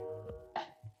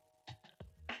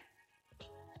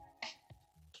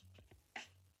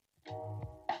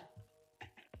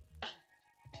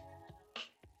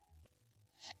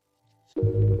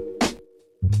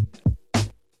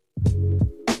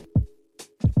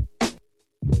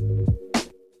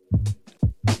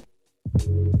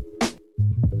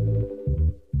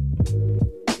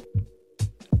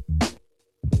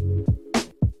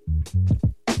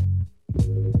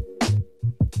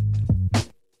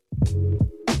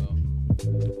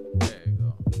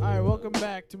Welcome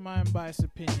back to My Unbiased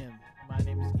Opinion. My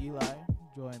name is Eli,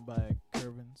 joined by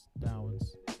Kervins,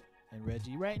 Downs, and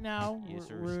Reggie. Right now,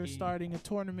 we're starting a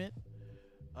tournament.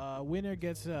 Winner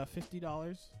gets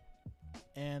 $50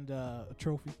 and a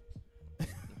trophy.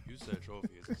 You said trophy.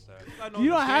 It's a statue. You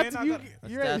don't have to. A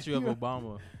statue of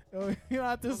Obama. You don't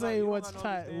have to say what's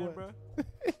tied.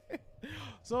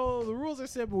 So the rules are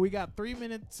simple. We got 3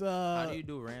 minutes. How do you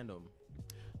do random?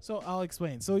 So I'll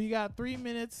explain. So you got 3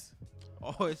 minutes.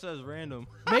 Oh, it says random.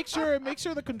 Make sure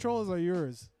the controls are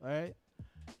yours. All right.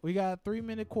 We got 3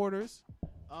 minute quarters.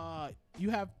 You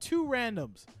have 2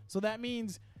 randoms. So that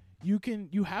means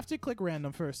you have to click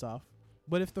random first off.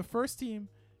 But if the first team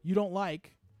you don't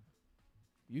like,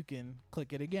 you can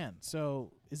click it again.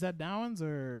 So is that Downs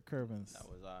or Kervins? That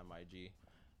was my G.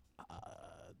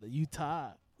 The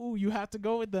Utah. Ooh, you have to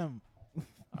go with them.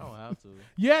 I don't have to.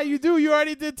 Yeah, you do. You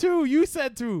already did 2. You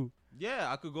said 2.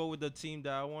 Yeah, I could go with the team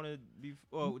that I wanted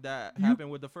that happened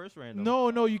with the first random.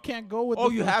 No, you can't go with.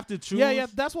 You have to choose. Yeah.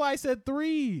 That's why I said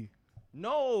 3.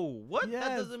 No, what? Yes.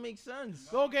 That doesn't make sense.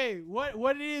 Okay,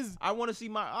 what it is? I want to see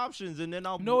my options, and then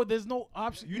I'll. No, there's no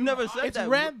option. You never said it's that.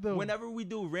 Random. Whenever we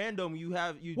do random, you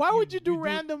have you. Why would you do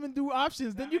random and do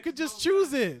options? Then you could just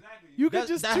choose it. You could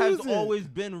just choose it. That has always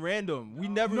been random. We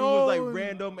never was like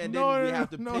random, and then we have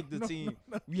to pick the team.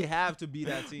 We have to be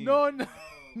that team. No.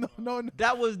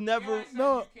 That was never.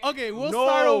 No. Okay, we'll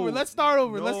start over. Let's start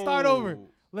over.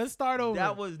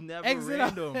 That was never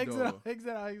random. Exit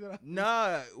out.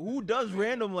 Nah, who does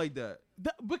random like that?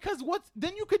 Because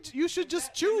then you should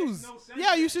just choose.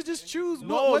 Yeah, you should just choose.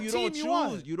 No, what you team don't choose. You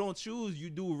want. You don't choose. You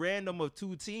do random of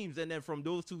 2 teams, and then from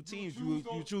those 2 teams,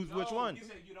 you choose which one.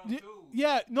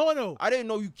 Yeah, no. I didn't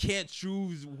know you can't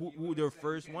choose who their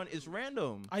first one. It's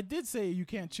random. I did say you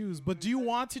can't choose, but do you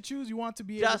want to choose? You want to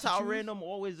be able to choose? That's how random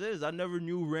always is. I never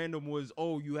knew random was,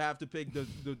 you have to pick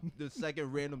the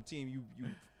second random team. You.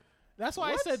 That's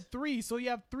why I said 3, so you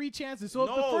have 3 chances. So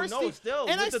if the first team, still.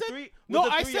 And with I said, three,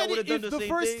 I said if the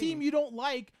first team you don't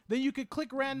like, then you could click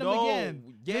random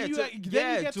again. Yeah,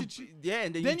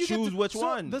 and then you choose which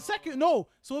one. The second,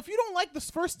 So if you don't like the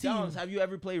first team, Downs, have you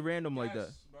ever played random like that?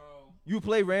 You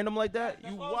play random like that?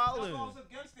 You wildin'.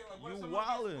 You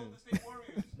wildin'.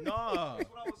 Nah.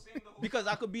 Because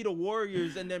I could be the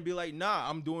Warriors and then be like, nah,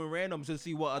 I'm doing random to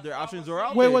see what other options are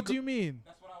out there. Wait, what do you mean?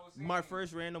 My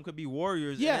first random could be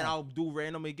Warriors, and then I'll do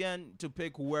random again to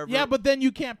pick whoever. Yeah, but then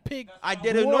you can't pick. I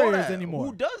didn't Warriors know that anymore.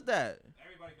 Who does that?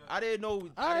 I didn't know.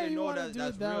 I didn't know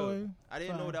that's real. Way. I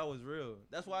didn't know that was real.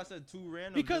 That's why I said 2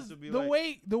 random. Because just to be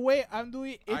the way I'm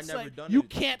doing it, it's like you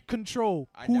can't control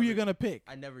who you're gonna pick.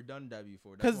 I never done that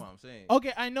before. That's what I'm saying.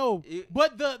 Okay, I know,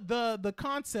 but the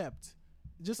concept,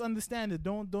 just understand it.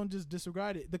 Don't just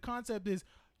disregard it. The concept is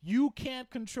you can't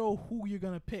control who you're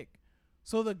gonna pick.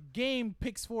 So the game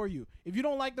picks for you. If you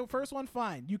don't like the first one,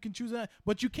 fine. You can choose that,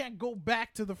 but you can't go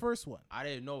back to the first one. I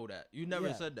didn't know that. You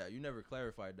never said that. You never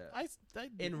clarified that.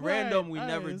 In right, random, we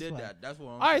never did that. That's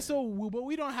what I'm saying. All right, so but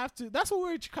we don't have to. That's what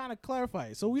we're kind of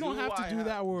clarifying. So we don't have to do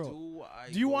that world.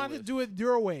 Do you want to do it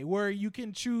your way, where you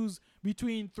can choose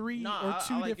between 3 or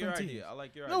 2 different teams? I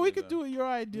like your idea. No, we could do it your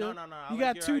idea. No. You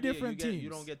got 2 different teams. You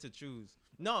don't get to choose.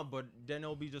 No, but then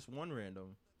it'll be just one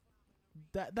random.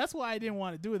 That's why I didn't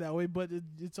want to do it that way, but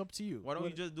it's up to you. Why don't you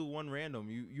just do one random?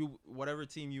 You whatever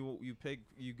team you pick,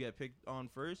 you get picked on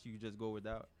first. You just go with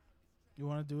that. You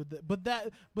want to do it, but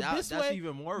this way that's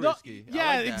even more risky.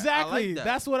 Yeah, like exactly. Like that.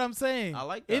 That's what I'm saying. I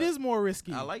like that. It is more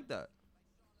risky. I like that.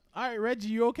 All right, Reggie,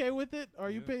 you okay with it? Are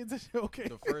you paying attention? Okay.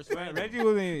 The first random. Reggie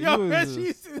wasn't. Yo,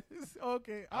 Reggie's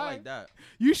okay. I like that.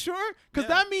 You sure? Because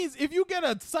that means if you get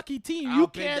a sucky team, you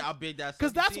can't. I'll big that.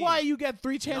 Because that's why you get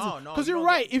 3 chances. No, because you're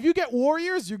right. If you get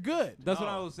Warriors, you're good. That's what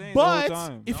I was saying. But the whole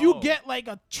time. if you get like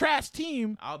a trash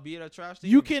team, I'll be at a trash team.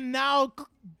 You can now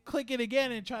click it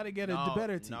again and try to get a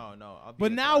better team. No.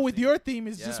 But now with your team,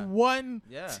 it's just one.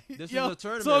 Yeah. This is a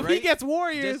tournament. So if right? he gets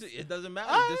Warriors, it doesn't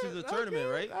matter. This is a tournament,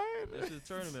 right? This is a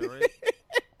tournament, right?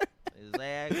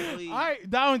 Exactly. All right,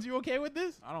 Downs, you okay with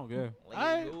this? I don't care.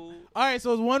 All right,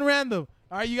 so it's one random.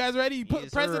 All right, you guys ready?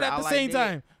 Press it at the same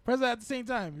time. Press it at the same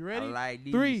time. You ready? I like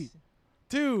these. 3,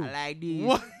 2, I like these.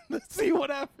 1. Let's see what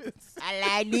happens. I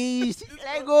like these.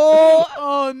 Let go.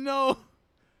 Oh no.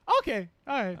 Okay,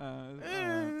 all right.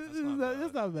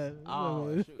 That's not bad.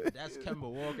 Oh, shoot. That's Kemba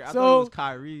Walker. I So- thought it was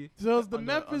Kyrie. So it's the On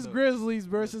Memphis the Grizzlies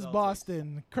versus Celtics.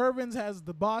 Boston. Kerbins has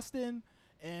the Boston,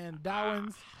 and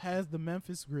Dowens has the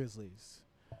Memphis Grizzlies.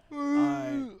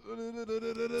 Alright.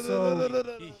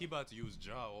 So, He about to use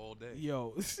jaw all day.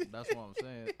 yo. That's what I'm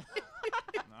saying.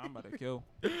 Nah, I'm about to kill.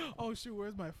 Oh, shoot.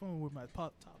 Where's my phone with my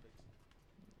pop topics?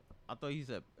 I thought you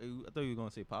were gonna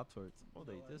say Pop Tarts. Oh,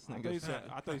 this I nigga.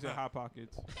 thought you said Hot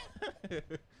Pockets.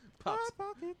 Pop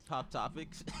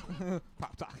topics.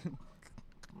 Pop Pockets.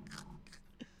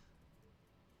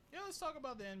 Yeah, let's talk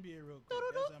about the NBA real quick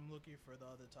as I'm looking for the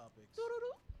other topics.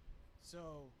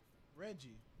 So,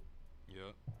 Reggie.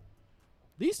 Yeah.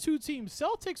 These two teams,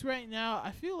 Celtics right now,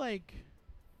 I feel like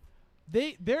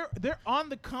they're on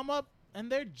the come up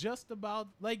and they're just about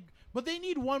but they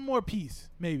need one more piece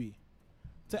maybe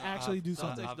to actually do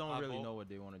something. Celtics don't really know what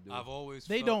they want to do. I've always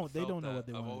They felt don't know that. what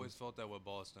they I've wanna always do. felt that with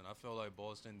Boston. I feel like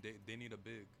Boston they need a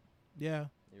big. Yeah.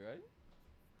 You right?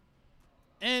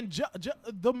 And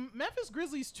the Memphis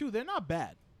Grizzlies too, they're not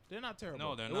bad. They're not terrible.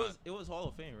 No, they're not. It was Hall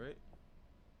of Fame, right?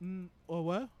 Or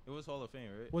what? It was Hall of Fame,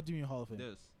 right? What do you mean Hall of Fame?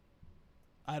 This.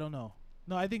 I don't know.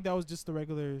 No, I think that was just the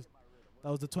regular. That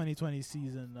was the 2020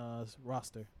 season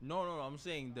roster. No. I'm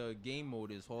saying the game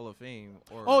mode is Hall of Fame.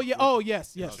 Or Oh yeah. Oh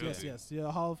yes. Okay. Yes.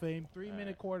 Yeah. Hall of Fame. 3-minute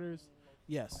Alright. quarters.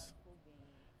 Yes.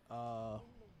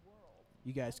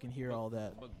 You guys can hear all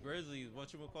that. But Grizzlies,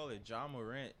 whatchamacallit, John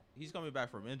Morant, he's coming back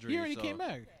from injury. He already so- came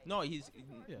back. No, Yeah.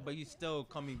 but he's still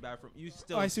coming back from. You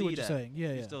still. Oh, I see what that. you're saying. Yeah,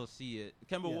 You yeah. still see it.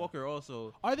 Kemba Yeah. Walker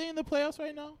also. Are they in the playoffs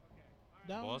right now?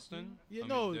 That one? Boston? Yeah. I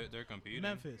No. mean, they're competing.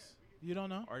 Memphis. You don't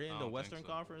know? Are they in I the don't Western think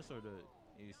so. Conference or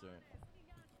the Eastern?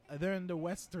 They're in the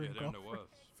Western. Yeah, they're in the Conference.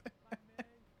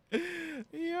 West.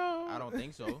 Yo. I don't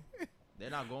think so. They're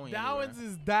not going Dowens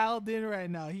anywhere. is dialed in right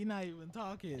now. He not even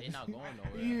talking. They're not going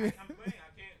nowhere. You-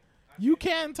 You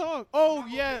can't talk. Oh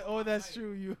yeah. Oh, that's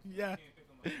true. Yeah.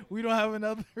 We don't have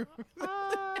another.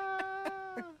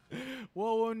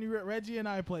 Well, when Reggie and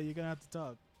I play, you're gonna have to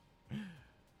talk. I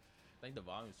think the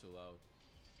volume's too loud.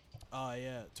 Oh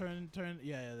yeah. Turn.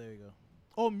 Yeah. There you go.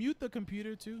 Oh, mute the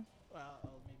computer too.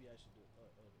 Maybe I should do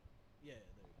it. Yeah.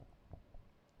 There you go.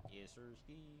 Yes, sir.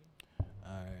 Ski.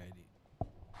 Alrighty.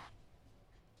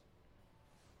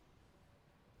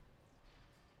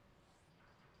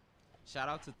 Shout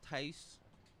out to Tice.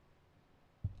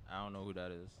 I don't know who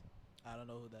that is. I don't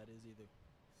know who that is either.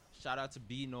 Shout out to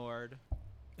B Nord.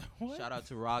 What? Shout out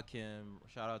to Rakim.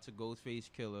 Shout out to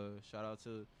Ghostface Killer. Shout out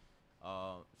to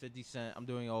 50 Cent. I'm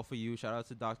doing it all for you. Shout out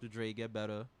to Dr. Dre. Get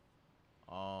better.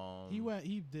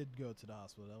 He did go to the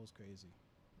hospital. That was crazy.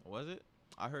 Was it?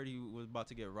 I heard he was about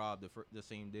to get robbed the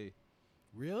same day.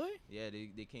 Really? Yeah,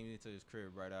 they came into his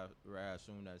crib right as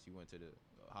soon as he went to the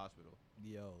hospital.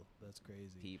 Yo, that's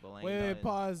crazy. People ain't Wait, nothing.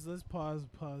 pause. Let's pause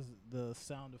the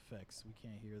sound effects. We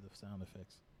can't hear the sound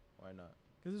effects. Why not?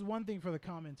 Because it's one thing for the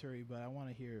commentary, but I want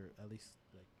to hear at least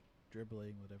like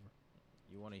dribbling, whatever.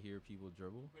 You want to hear people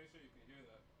dribble? Pretty sure you can hear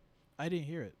that. I didn't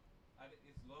hear it.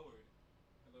 It's lowered.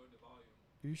 I lowered the volume.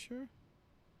 You sure?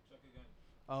 Check again.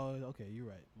 Oh, okay. You're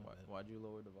right. My bad. Why'd you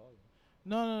lower the volume?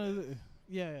 No.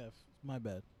 Yeah. My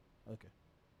bad. Okay.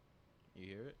 You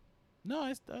hear it? No,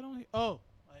 I don't hear. Oh.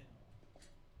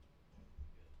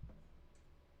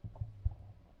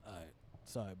 All right.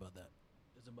 Sorry about that.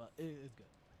 It's good.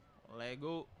 Let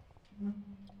go.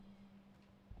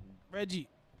 Reggie.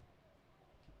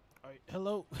 All right.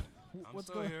 Hello. I'm What's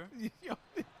still going here. Yo,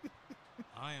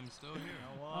 I am still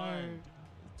here. all right.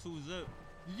 2 zip.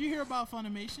 Did you hear about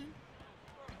Funimation?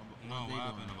 No, What they what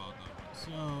happened doing? about them?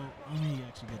 So let me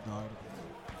actually get the article.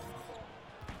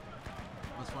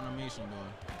 What's Funimation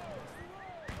doing?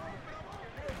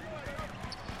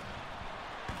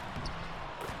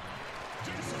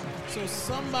 So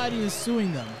somebody is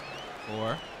suing them.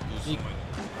 Or Who's He- suing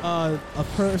them? A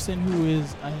person who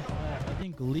is, I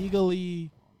think,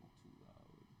 legally.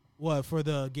 What for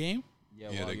the game? Yeah,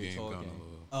 while the you're game talking. kind of.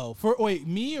 Oh, for wait,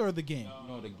 me or the game?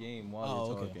 No, the game while Oh,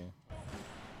 you're okay. talking.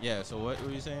 Yeah, so what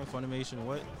were you saying? Funimation,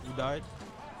 what? Who died?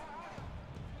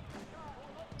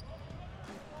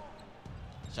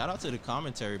 Shout out to the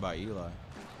commentary by Eli.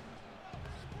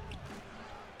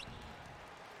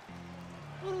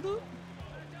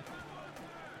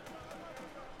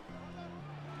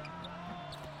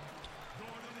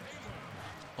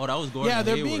 Oh, that was Gordon Yeah,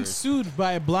 they're Hayward. being sued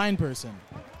by a blind person.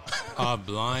 A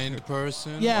blind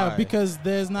person? Yeah, Why? because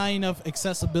there's not enough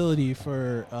accessibility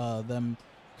for them.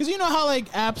 Because you know how like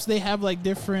apps they have like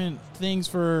different things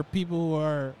for people who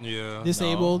are Yeah.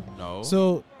 disabled. No.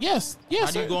 So yes. How do you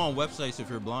sir. go on websites if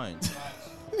you're blind?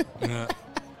 Yeah.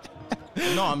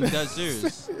 No, I'm dead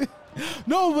serious.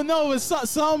 No, but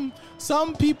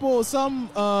some people, some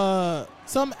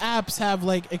apps have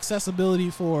like accessibility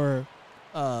for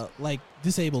like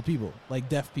disabled people, like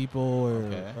deaf people or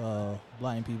Okay.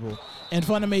 blind people, and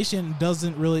Funimation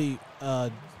doesn't really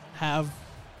have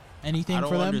anything I don't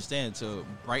for them. understand. To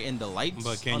brighten the lights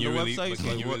But can on you the really? website? But can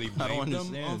Like, you what- really I don't blame them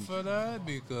understand. for that?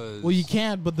 Because Well, you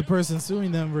can't, but the person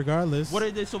suing them regardless. What are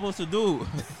they supposed to do?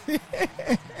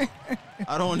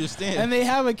 I don't understand. And they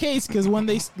have a case because when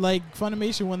they like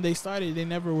Funimation, when they started, they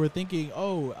never were thinking,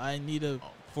 "Oh, I need a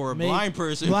For a make blind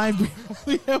person, blind people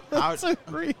be able I- to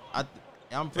read."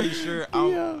 I'm pretty sure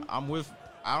Yeah. I'm with.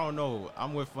 I don't know.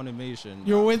 I'm with Funimation.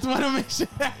 You're with Funimation.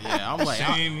 Yeah, I'm like.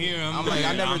 same here. I'm like,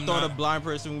 I never I'm thought not- a blind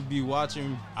person would be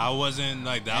watching. I wasn't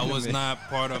like that. Was Anime. not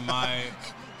part of my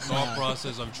thought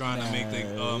process of trying to make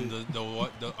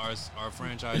our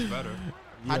franchise better.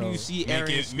 How do Yo. you see Make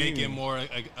Aaron it screaming? more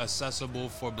accessible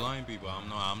for blind people.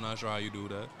 I'm not sure how you do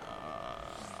that.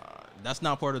 That's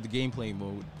not part of the gameplay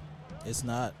mode. It's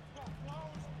not.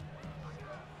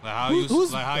 Like how Who's-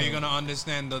 you gonna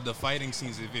understand the fighting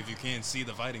scenes if you can't see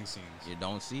the fighting scenes? You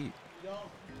don't see.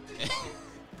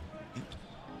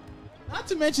 Not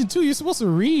to mention too, you're supposed to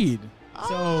read.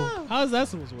 So Ah. how is that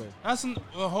supposed to work? That's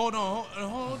hold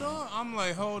on. I'm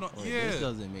like, hold on. Wait, Yeah. This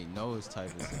doesn't make no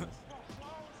type of sense.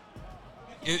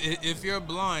 If you're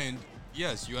blind,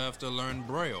 yes, you have to learn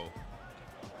Braille.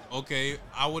 Okay,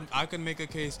 I could make a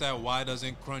case that why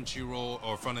doesn't Crunchyroll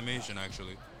or Funimation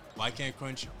actually? Why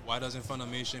doesn't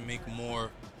Funimation make more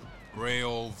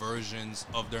Braille versions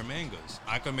of their mangas?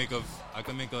 I could make a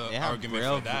They have argument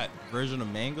Braille for that. version of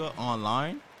manga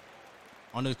online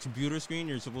on the computer screen.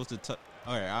 You're supposed to touch.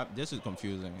 All right, this is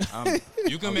confusing.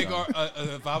 You can I'm make done.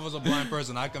 if I was a blind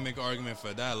person, I can make an argument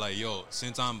for that. Like, yo,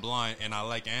 since I'm blind and I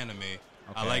like anime,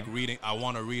 I Okay. like reading. I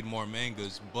want to read more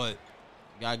mangas, but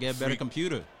You gotta get a better Freak.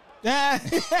 computer. well,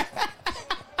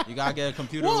 You gotta get a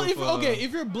computer. with,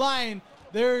 if you're blind,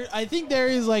 I think there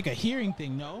is like a hearing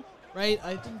thing, no? Right?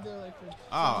 I think they're like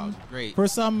Oh, great. for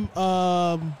some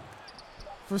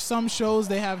shows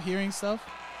they have hearing stuff.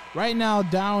 Right now,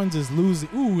 Downs is losing.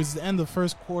 Ooh, it's the end of the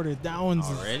first quarter. Downs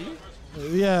Already?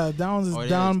 Downs is Oh, yeah,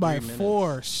 down it's by 3 minutes.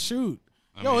 4. Shoot.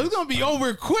 I Yo, mean, it's gonna be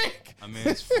over quick. I mean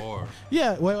it's 4.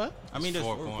 Yeah, wait, what? I mean, there's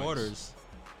 4 4 points. quarters.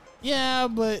 Yeah,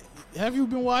 but have you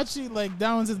been watching? Like,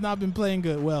 Downs has not been playing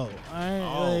good. Well,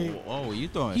 You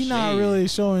throwing he shade. not really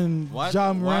showing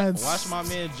John Morant's. Watch my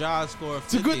man Ja score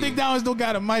 50. It's a good thing Downs don't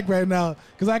got a mic right now,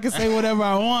 because I can say whatever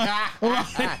I want.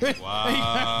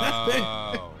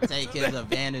 Wow. Take his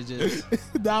advantages.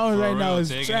 Downs For right now real,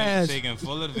 is trash. taking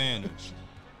full advantage.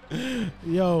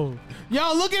 Yo,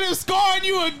 look at him scoring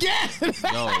you again.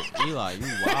 Yo, Eli, you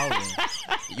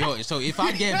wildin'. Yo, so if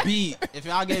I get beat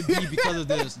because of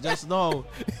this, just know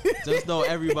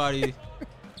everybody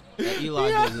that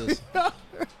Eli did this.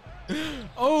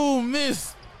 Oh,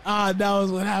 miss. That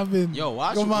was what happened. Yo,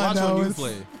 watch Come on, when you Downs.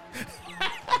 play.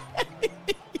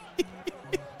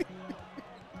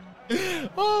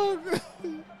 Oh,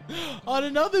 on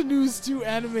another news too,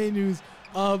 anime news.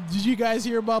 Did you guys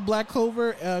hear about Black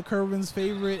Clover, Kervin's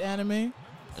favorite anime?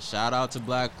 Shout out to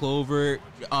Black Clover,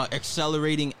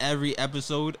 accelerating every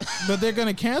episode. But they're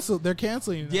gonna cancel. They're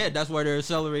canceling. Yeah, that's why they're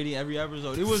accelerating every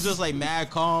episode. It was just like mad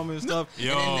calm and stuff.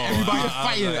 Yo, and then everybody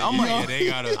fighting. I'm like, they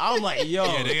gotta. I'm like, yo,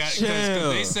 Yeah, they got chill.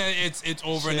 because they said it's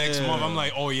over next Chill. month. I'm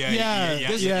like, oh yeah, Yeah, yeah.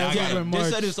 this- yeah, it's I got over it. in They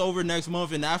March. said it's over next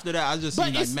month, and after that, I just But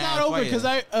seen like it's mad not over fighting.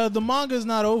 because the manga's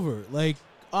not over. Like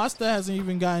Asta hasn't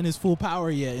even gotten his full power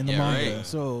yet in the Yeah, manga. right.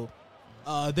 So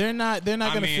they're not gonna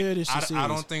finish the series. I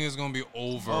don't think it's gonna be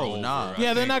over. Oh, over. nah. I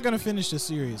Yeah, they're think- not gonna finish the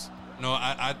series. No,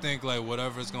 I think like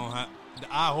whatever's gonna happen.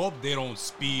 I hope they don't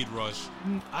speed rush.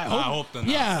 I hope they're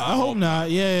not. Yeah, I I hope hope not.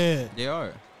 Yeah, They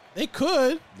are. they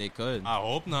could, They could. I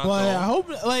hope not. but I though. hope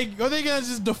like are they gonna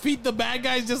just defeat the bad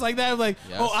guys just like that? Like,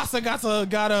 Yes. oh, Asa got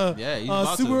a Yeah, he's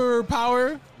about to. super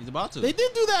power. He's about to. They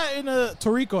did do that in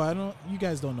Toriko. You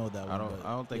guys don't know that one. I don't. but,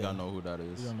 I don't think yeah. I know who that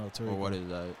is. You don't know Or Toriko. what is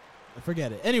that?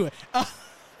 Forget it. Anyway,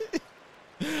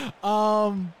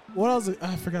 what else?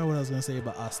 I forgot what I was gonna say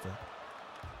about Asta.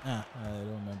 I don't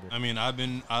remember. I mean, I've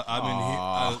been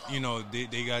Aw. you know,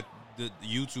 they got the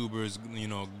YouTubers, you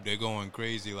know, they're going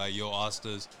crazy like, yo,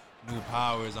 Asta's new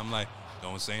powers. I'm like,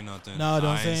 don't say nothing. No,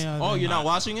 don't I say ain't- nothing. Oh, you're not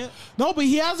watching it? No, but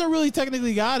he hasn't really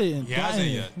technically got it. He hasn't gotten it.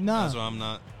 yet. Nah, That's why I'm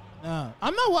not. nah.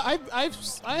 I'm not.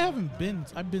 I haven't been.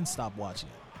 I've been stopped watching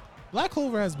it. Black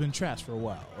Clover has been trash for a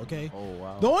while. Okay. Oh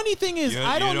wow. The only thing is, You're,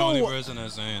 I don't you're the know. only person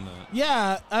that's saying that.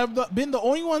 Yeah, I've been the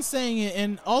only one saying it,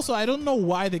 and also I don't know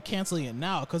why they're canceling it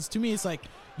now. Because to me, it's like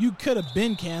you could have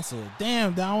been canceled.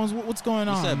 Damn, that one's what's going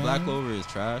You on? said man? Black Clover is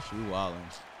trash. You wildin'.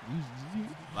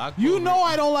 Black You Clover- know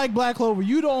I don't like Black Clover.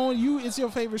 You don't. It's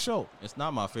your favorite show. It's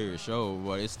not my favorite show,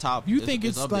 but it's top. You think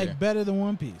it's up like there. better than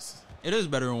One Piece? It is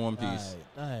better than One Piece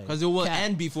Alright. because it will Cap.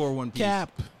 end before One Piece.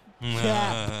 Cap.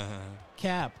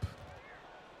 Cap.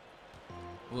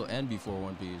 It will end before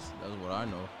One Piece. That's what I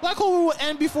know. Black Clover will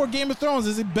end before Game of Thrones.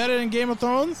 Is it better than Game of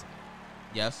Thrones?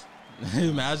 Yes.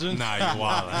 Imagine. Nah, you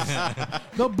wild.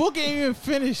 The book ain't even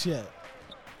finished yet.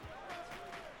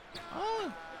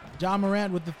 John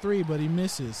Morant with the 3, but he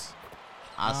misses.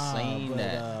 I seen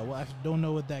that. Well, I don't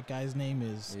know what that guy's name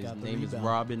is. His Got the name is rebound.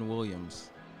 Robin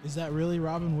Williams. Is that really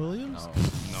Robin Williams?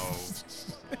 No.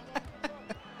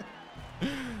 No.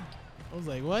 I was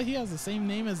like, what? He has the same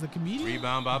name as the comedian?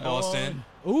 Rebound by Boston.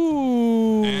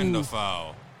 Ooh. And the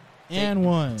foul. And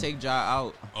one. Take Ja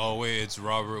out. Oh, wait, it's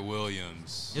Robert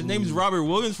Williams. His name is Robert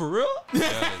Williams for real?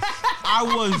 Yes. I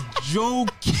was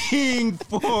joking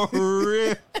for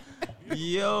real.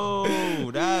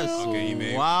 Yo, that's Okay, he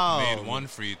made one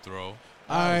free throw. All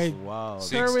right. Wow.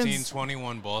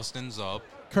 16-21, Boston's up.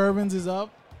 Curvins is up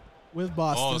with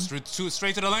Boston. Oh,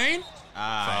 straight to the lane?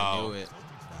 I Foul. knew it.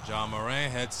 John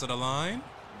Morant heads to the line.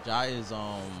 Ja is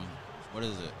what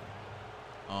is it?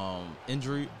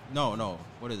 Injury? No.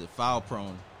 What is it? Foul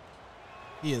prone.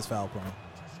 He is foul prone.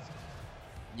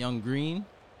 Young Green.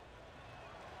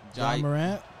 John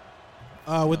Morant.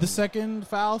 With the second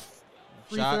foul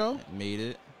free shot, throw. made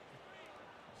it.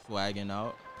 Swagging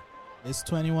out. It's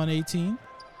 21-18.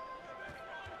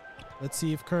 Let's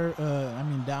see if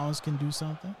Downs can do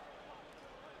something.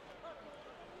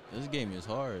 This game is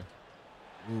hard.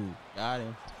 Ooh, got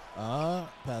him.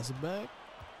 Pass it back.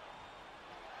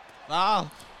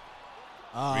 Foul.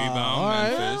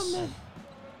 Rebound, Memphis.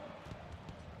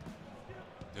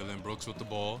 Dylan Brooks with the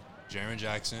ball. Jaren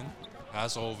Jackson.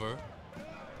 Pass over.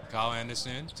 Kyle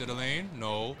Anderson to the lane.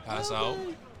 No. Pass out.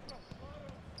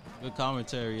 Good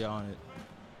commentary on it.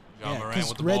 John Morant 'cause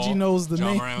with the Reggie ball. knows the John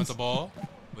names. Morant with the ball.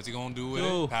 What's he going to do with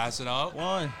Two. it? Pass it out.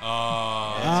 One.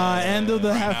 End of the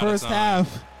Ran out of first time.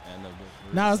 half.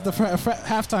 Now it's the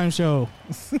halftime show.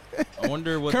 I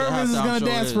wonder what the Curvins is halftime gonna show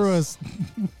dance is. for us.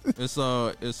 It's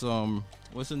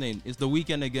what's the name? It's The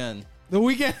Weeknd again. The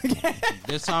weekend again.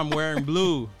 This time wearing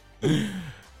blue.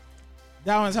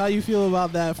 Downs, how you feel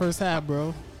about that first half,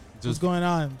 bro? What's Just going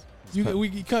on? Get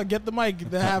the mic.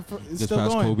 The half is just still pass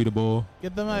going. Kobe the ball.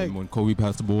 Get the And mic. when Kobe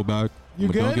passed the ball back, You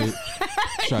I'ma good? dunk it.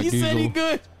 Shaq He said he Diesel.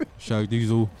 good. Shaq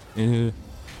Diesel in here.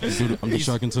 I'm just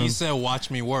tracking to He him. said, watch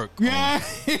me work. Yeah.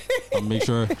 I'll make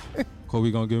sure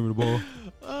Kobe gonna give me the ball.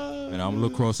 And I'm gonna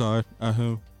look cross-eyed at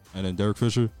him. And then Derek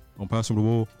Fisher gonna pass him the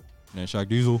ball. And then Shaq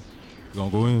Diesel gonna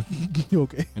go in. You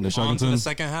okay? And then On to the Shackleton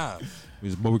second half.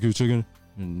 is barbecue chicken.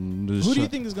 And Who do you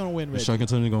think is gonna win, Reggie?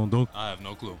 Shackleton is gonna dunk. I have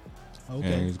no clue. And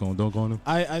Okay. he's gonna dunk on him.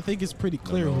 I think it's pretty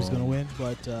clear who's gonna win,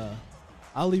 but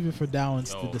I'll leave it for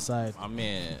Downs to Yo, decide. My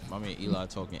man Eli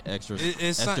talking extra You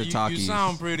talkies.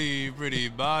 sound pretty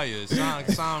biased.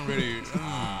 Sound really.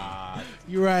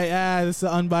 You're right. It's an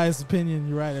unbiased opinion.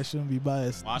 You're right. I shouldn't be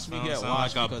biased. Watch me Sound get like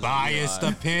washed a because of biased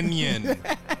Eli. opinion.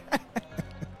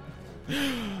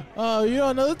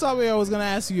 Another topic I was gonna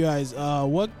ask you guys.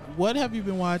 What have you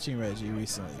been watching, Reggie,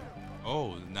 recently?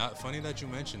 Oh, not funny that you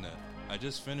mentioned that. I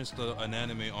just finished an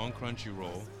anime on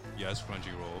Crunchyroll. Yes,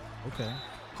 Crunchyroll. Okay.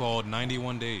 Called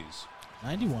 91 Days.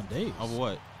 91 days. Of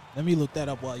what? Let me look that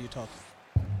up while you're talking.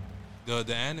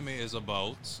 The anime is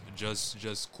about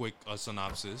just quick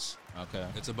synopsis. Okay.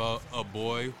 It's about a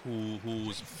boy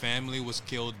whose family was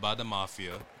killed by the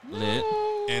mafia, Lit.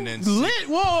 and then Lit?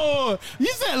 Whoa! You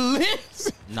said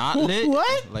lit? Not lit?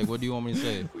 What? Like, what do you want me to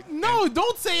say? No,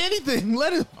 don't say anything.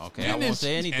 Let it. Okay, I won't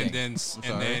say anything. and sorry.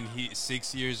 then he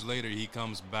 6 years later he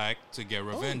comes back to get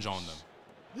revenge on them.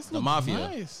 This The looks mafia.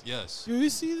 Nice. Yes. Do you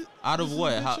see? Out of this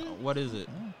what? is a How, picture? what is it?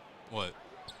 What?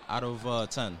 Out of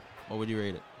 10, what would you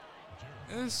rate it?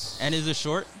 It's And is it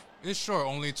short? it's short,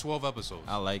 only 12 episodes.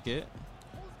 I like it.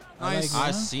 I Nice. like I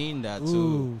it. seen that too.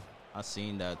 Ooh. I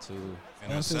seen that too.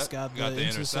 Memphis got the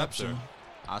interception.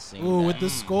 I seen Ooh, that. with the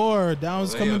score.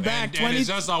 Downs coming back. And 20, it's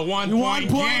just a 1 one point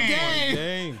point game.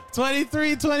 game. Dang.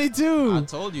 23-22. I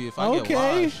told you if I get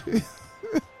Okay. washed,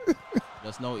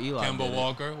 there's no Eli. Kemba did it.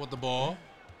 Walker with the ball,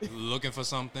 looking for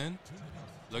something.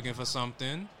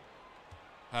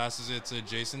 Passes it to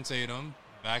Jason Tatum.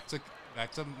 Back to.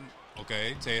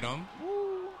 Okay, Tatum.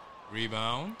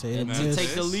 Rebound. Tatum And missed. to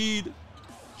take the lead.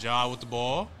 Ja with the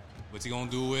ball. What's he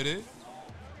gonna do with it?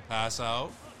 Pass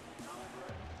out.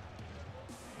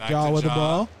 Back Jaw to with the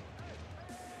ball.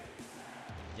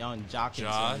 Young Jockinson.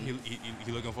 Ja,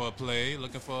 he looking for a play.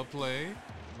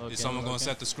 Is someone gonna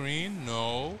set the screen?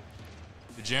 No.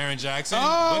 Jaren Jackson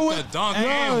with the dunk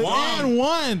and one. And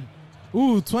one.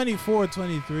 Ooh,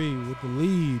 24-23 with the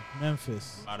lead,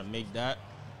 Memphis. About to make that.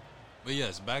 But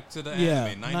yes, back to the Yeah,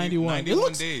 anime. 91. 91 It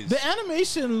looks, days. the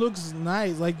animation looks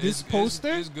nice. Like this poster,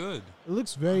 is good. it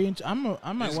looks very. I might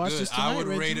It's watch good. this tonight. I would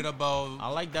Reggie. rate it about I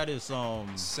like that it's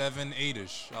 7,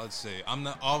 8ish. I'd say. I'm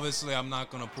not obviously. I'm not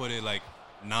gonna put it like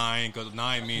 9 because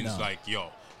 9 means No. like yo.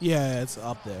 Yeah, it's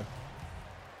up there.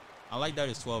 I like that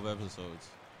it's 12 episodes.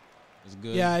 It's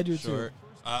good. Yeah, I do too. short.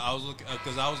 I was looking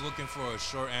because I was looking for a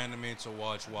short anime to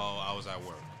watch while I was at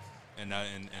work, and I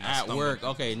At stumbled- work.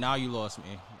 Okay, now you lost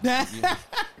me.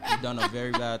 You done a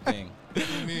very bad thing. What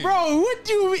do you mean? Bro, what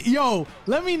do you mean? Yo,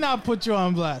 let me not put you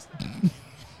on blast.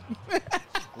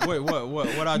 Wait,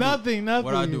 what I do? Nothing.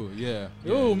 What I do? Yeah.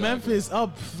 yeah, Ooh, exactly. Memphis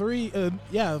up 3.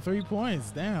 3 points.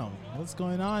 Damn. What's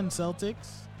going on,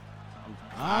 Celtics?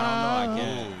 I don't know. I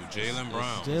Oh, can't. Jalen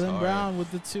Brown. Jalen hard. Brown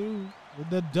with the 2, with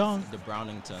the dunk. The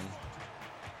Brownington.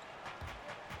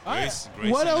 All right.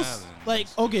 Grayson What else? Allen. Like,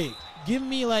 okay, give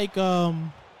me like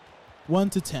 1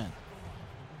 to 10.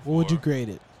 What would you 4. grade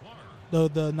it?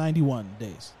 The 91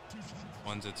 days.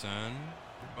 1 to 10.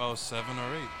 Well, 7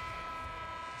 or 8.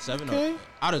 7 Okay.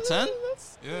 out of 10?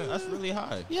 That's, Yeah. That's really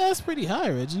high. yeah, that's pretty high,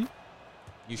 Reggie.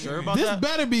 You sure about This that?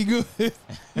 better be good. That's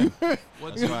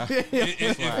why.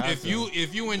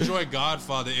 If you enjoy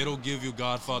Godfather, it'll give you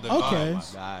Godfather Okay.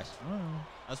 vibes. Gosh.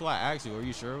 That's why I asked you. Are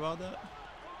you sure about that?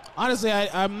 Honestly,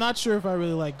 I'm not sure if I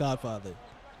really like Godfather.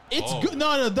 It's Oh. good.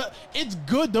 No, it's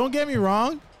good. Don't get me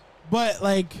wrong, but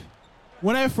like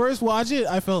when I first watched it,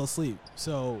 I fell asleep.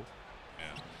 So,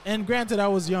 Yeah. and granted, I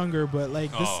was younger, but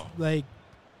like this, Oh. like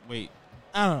Wait.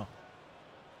 I don't know.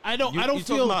 I don't You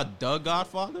feel. talking about The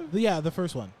Godfather? Yeah, the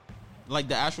first one. Like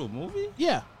the actual movie?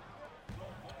 Yeah,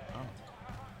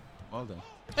 Well then.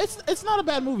 it's not a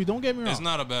bad movie. Don't get me wrong. It's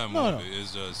not a bad movie. No, no.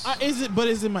 It's just Is it? But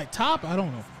is it my top? I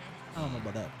don't know. I don't know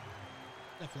about that.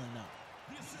 Definitely not.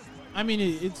 I mean,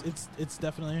 it's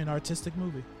definitely an artistic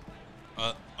movie.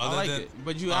 other I like than it,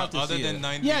 but you have to other see than it.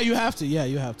 90. Yeah, you have to. Yeah,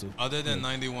 you have to. Other than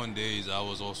 91 days, I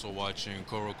was also watching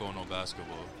Kuroko no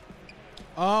Basketball.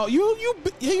 Oh,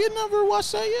 you never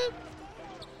watched that yet?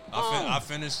 I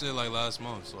finished it like last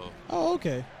month, so Oh,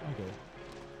 okay.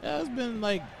 Yeah, it's been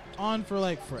like on for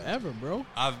like forever, bro.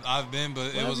 I've been, but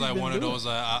What it have was you like been one of doing? those.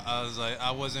 I was like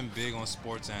I wasn't big on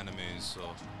sports animes, so.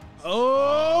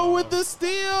 Oh, with the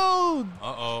steal. We good.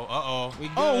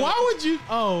 Oh, why would you?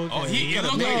 Oh, okay. Oh, it could've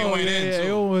looked made like it. it went in It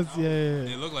too. was, yeah.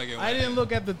 It looked like it went I didn't in.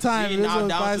 look at the time. See, This now was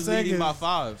down 5 to seconds. leading by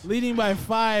 5. Leading by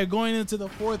 5, going into the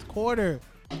fourth quarter.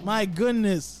 My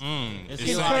goodness. It's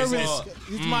It's Eli's Kermit's- fault.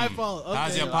 It's my fault. Okay.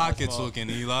 How's your Eli's pockets fault. looking,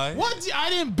 Eli? What? I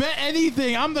didn't bet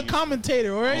anything. I'm the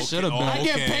commentator, all right? Okay, Should've been. I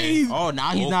get okay. paid. Oh,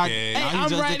 now he's not. Okay. Now Hey, he's I'm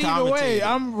just right the either way. commentator.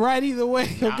 I'm right either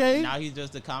way, Now- okay? Now he's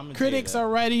just the commentator. Critics are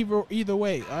right either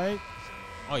way, all right?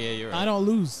 Oh yeah, you're right. I don't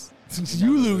lose.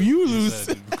 You lose. You You lose.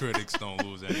 said the critics don't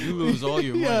lose You anything. lose all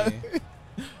your Yeah.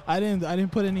 money. I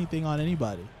didn't put anything on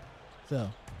anybody. So,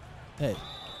 hey.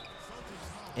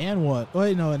 And what?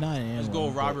 Wait, no, not and Let's one, go,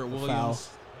 but Robert a Williams.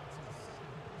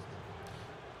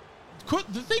 foul.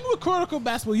 The thing with Kuroko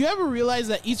basketball, you ever realize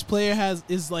that each player has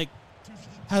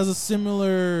a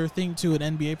similar thing to an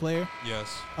NBA player? Yes,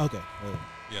 Okay,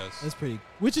 yes. that's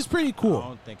which is pretty I cool.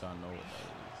 don't think I know what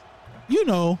that You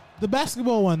know, the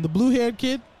basketball one, the blue-haired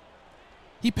kid.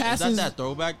 He is. Is passes. that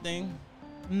throwback thing?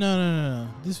 No.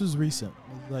 This was recent,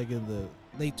 like in the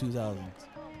late 2000s,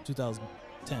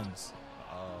 2010s.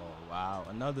 Oh wow,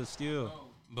 another steal.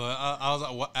 But I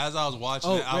was as I was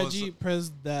watching Oh, it, I was Reggie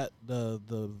pressed that the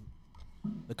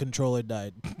controller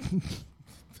died.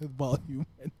 The volume.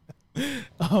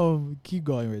 Keep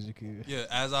going, Reggie. Keep going. yeah.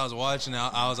 As I was watching it,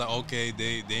 I was like, okay,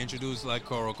 they introduced like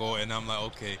Kuroko, and I'm like,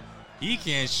 okay, he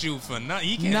can't shoot for nothing.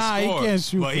 He can't Nah, he score, can't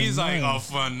shoot but for he's like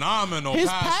nothing. a phenomenal His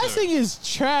passer. passing is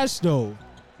trash, though.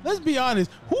 Let's be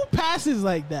honest. Who passes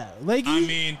like that? Like I he's,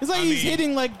 mean- it's like I he's mean,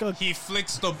 hitting like a He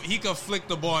could flick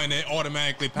the ball and it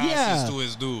automatically passes Yeah. to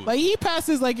his dude. like he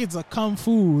passes like it's a kung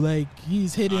fu. Like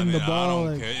he's hitting I mean, the ball. I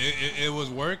don't like, care. It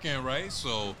was working, right?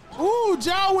 So Ooh,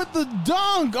 Jao with the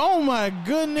dunk. Oh my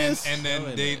goodness. and then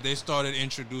Killing they started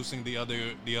introducing the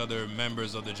other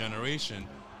members of the generation.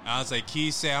 I was like,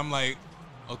 Kisei. I'm like,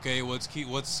 okay, what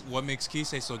makes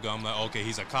Kisei so good? I'm like, okay,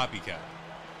 he's a copycat.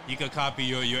 He could copy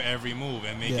your every move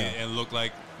and make Yeah. it look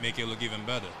even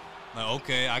better. Like,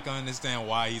 okay, I can understand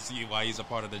why he's a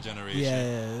part of the generation.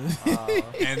 Yeah.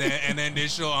 And then they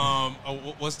show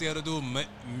what's the other dude?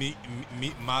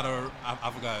 Matter,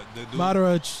 I forgot the dude.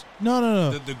 Moderate.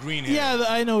 No. The green hair. Yeah,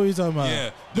 I know what you're talking about.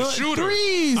 Yeah, the shooter.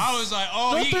 Threes. I was like,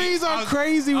 oh, the threes are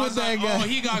crazy with that guy. Oh,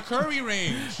 he got Curry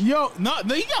range. Yo, no,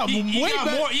 he got He way got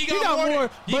better. more- he got more.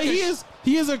 But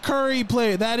he is a Curry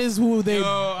player. That is who they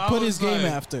put his game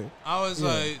after. I was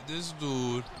like, this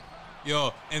dude.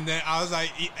 Yo, and then I was like,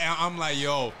 I'm like,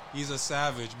 yo, he's a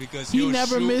savage because He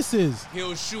never misses.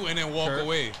 He'll shoot and then walk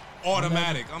away,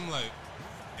 automatic. I'm like,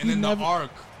 and He then never- the arc,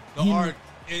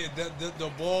 he- the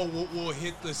ball will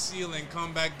hit the ceiling,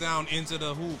 come back down into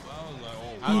the hoop. I was like,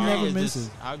 oh, He wow. never is misses.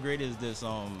 How great is this?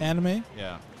 Anime.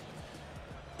 Yeah.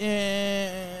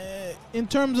 In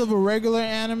terms of a regular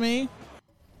anime,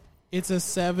 it's a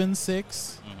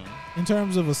 7.6. In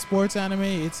terms of a sports anime,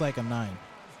 it's like a 9.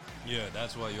 Yeah,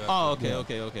 that's why you have. Oh, to,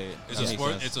 okay. It's That a makes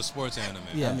sport. sense. It's a sports anime.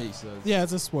 Yeah. That makes sense. Yeah,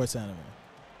 it's a sports anime.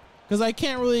 Because I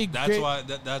can't really. That's why.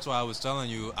 That's why I was telling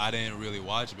you I didn't really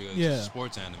watch it because Yeah. it's a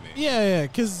sports anime. Yeah.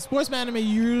 Because sports anime, you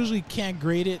usually can't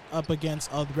grade it up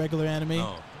against other regular anime.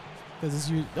 No. Because it's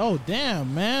you. Oh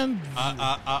damn, man!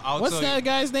 I'll What's tell that you.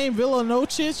 guy's name?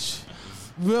 Villanocic.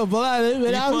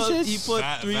 Villanocic. He put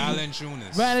three.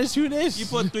 Valanciunas. Valanciunas. You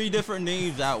put three different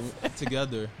names out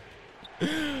together.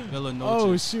 Villanova.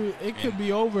 Oh shoot! It could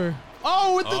be over.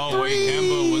 Oh, with the Oh, three. wait,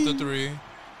 Kemba with the three. All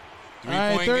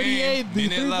right, 3-point 38. game. The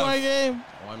Minute 3-point left. game. 1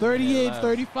 minute 38, left.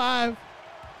 35.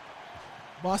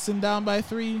 Boston down by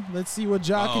 3. Let's see what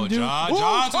Ja Oh, can do. Ja Ooh, to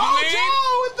the lane.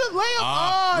 Ja with the layup.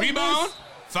 Oh, he Rebound. missed.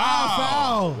 Foul.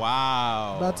 Foul.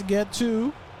 Wow. About to get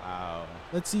 2. Wow.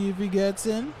 Let's see if he gets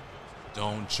in.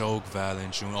 Don't choke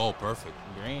Valanciunas. Oh, perfect.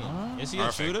 Green. Ah. Is he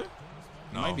Perfect. a shooter?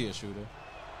 He No. might be a shooter.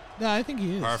 Yeah, I think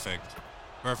he is. Perfect.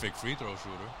 Perfect free throw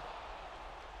shooter.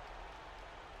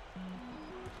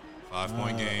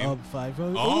 5-point game. Up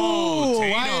 5-0. Oh, Ooh,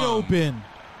 Tatum. wide open.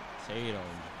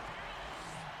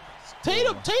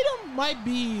 Tatum. Tatum might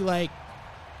be like,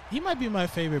 he might be my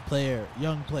favorite player,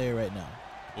 young player right now.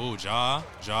 Ooh, Ja.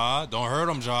 Don't hurt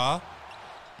him, Ja.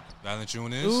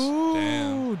 Valanciunas. Ooh,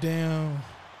 Damn. damn.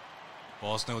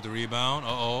 Boston with the rebound.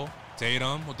 Uh-oh.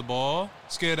 Tatum with the ball.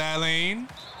 Skid that lane.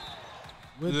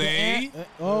 With the Lay.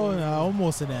 oh, no,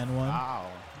 almost an and one. Wow.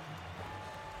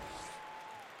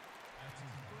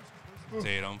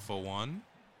 Tatum for 1.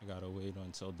 I gotta wait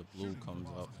until the blue comes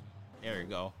up. There we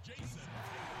go.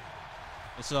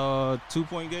 It's a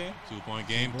 2-point game. 2-point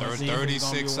game. Let's see if it's gonna be a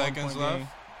 36 seconds 1-point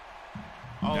left.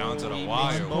 game. Down to the he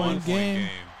wire. makes 1-point both. 1-point game. game.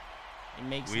 He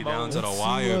makes We both. down to the Let's see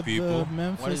wire, what people. the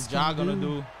Memphis What is Ja can gonna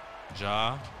do?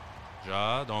 Ja.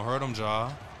 Don't hurt him,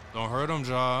 Ja. Don't hurt him,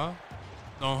 Ja.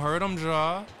 Don't hurt him,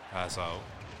 Ja. Pass out.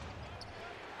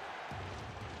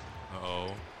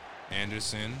 Uh-oh.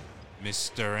 Anderson.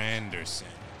 Mr. Anderson.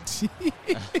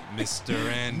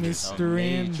 Mr. Anderson. Mr.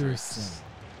 Matrix. Anderson.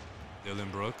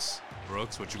 Dylan Brooks.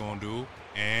 Brooks, what you gonna do?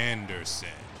 Anderson.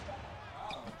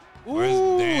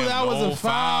 Ooh, Damn, that was no a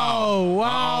foul.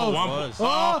 Wow. Oh, Was.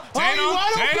 Oh, he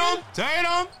wide open.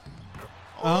 Tatum.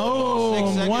 Oh, 6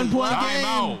 seconds 1-point left. game.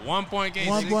 Timeout. 1-point game.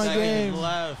 1-point 6 game. seconds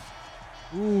left.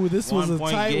 Ooh, this was a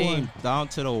 1-point tight game. one. Down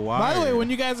to the wire. By the way, when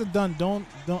you guys are done, don't.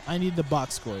 I need the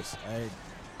box scores. All right.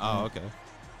 Oh, okay.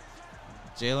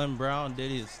 Jaylen Brown did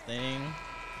his thing.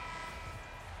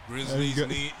 Grizzlies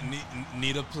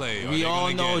need a play. Are We they all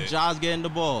gonna know get it? Ja's getting the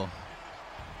ball.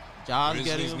 Ja's Grizzlies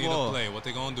getting the need a ball. play. What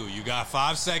they gonna do? You got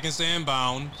 5 seconds to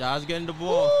inbound. Ja's getting the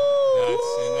ball.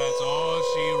 That's all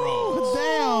she wrote.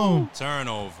 Damn.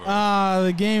 Turnover.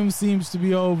 The game seems to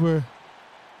be over.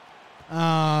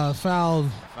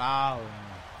 Fouled. Foul.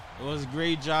 It was a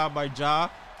great job by Ja.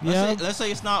 Yeah. Let's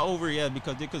say it's not over yet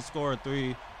because they could score a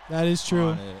 3 That is true,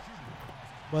 on it.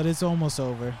 but it's almost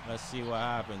over. Let's see what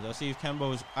happens. Let's see if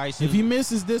Kemba is icing. If he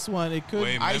misses this one, it could.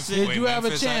 Wait, I Memphis, said wait, you have a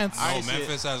Memphis chance. No, I said-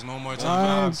 Memphis has no more Good time.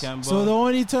 All job, right, Kemba. so the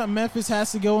only time Memphis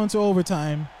has to go into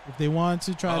overtime if they want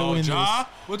to try to Oh, win Ja this.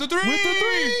 with the 3. With the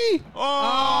 3.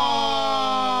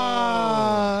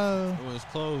 Oh. It was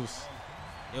close.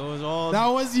 It was all. That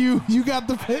was you. You got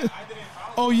the pin.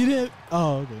 Oh, you didn't.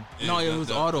 Oh, okay. no, it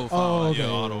was auto Oh, foul. okay. Yeah,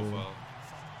 auto foul.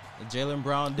 Jaylen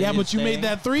Brown did Yeah, his but you made thing.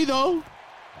 that 3 though.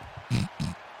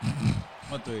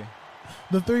 What 3?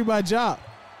 The 3 by Ja.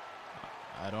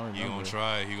 I don't He remember. gonna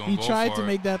try. He gonna He go tried for to it.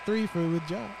 make that 3 with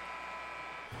Ja.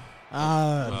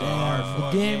 hard Damn. The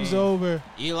fuck game's game. over.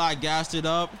 Eli gassed it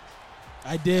up.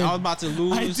 I did. I was about to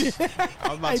lose. I did. I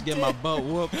was about to get my butt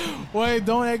whooped. Wait,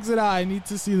 don't exit out. I need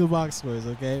to see the box scores,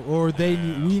 okay? Or they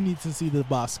need, we need to see the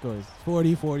box scores.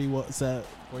 40, 41, 45.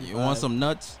 You want some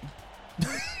nuts?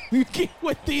 You can't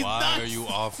with these Why nuts. are you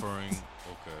offering?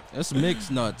 Okay. That's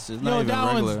mixed nuts. It's Yo, not even that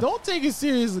regular. one's. Don't take it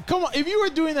seriously. Come on, if you were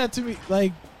doing that to me,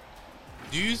 like,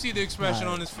 Do you see the expression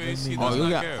Nah, on his face? let me- He does you not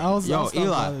got- care. I'll Yo, stop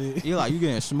bothering you. Eli, you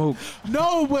getting smoked.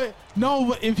 No, but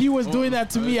if he was doing that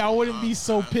to me, I wouldn't be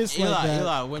so pissed like that.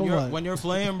 Eli, when you're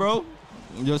playing, bro,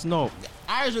 just know.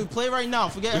 I actually play right now.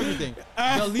 Forget everything.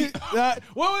 Delete.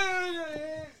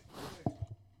 Wait.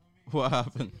 What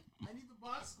happened? I need the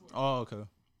box score. Oh, okay.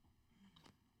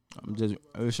 I'm just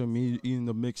me eating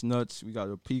the mixed nuts. We got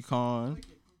the pecan.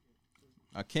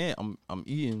 I can't. I'm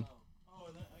eating.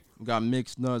 We got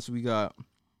mixed nuts. We got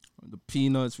the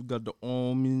peanuts. We got the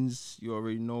almonds. You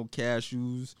already know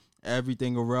cashews.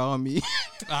 Everything around me.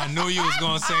 I knew you was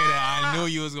gonna say that. I knew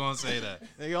you was gonna say that.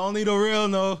 They only the real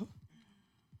know.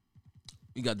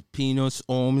 We got the peanuts,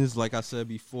 almonds, like I said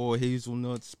before,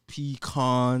 hazelnuts,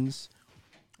 pecans,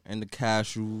 and the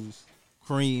cashews.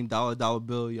 Cream, dollar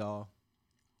bill, y'all.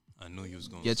 I knew you was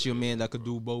gonna. Get say your man that bro. could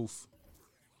do both.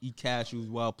 Eat cashews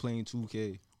while playing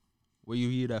 2K. Where you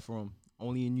hear that from?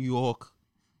 Only in New York.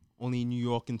 Only in New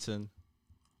Yorkington.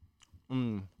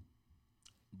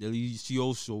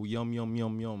 Delicioso. Yum, yum,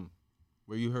 yum, yum.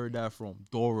 Where you heard that from?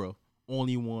 Dora.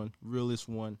 Only one. Realest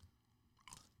one.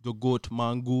 The goat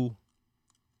mango.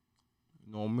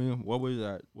 You know what I mean? What was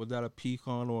that? Was that a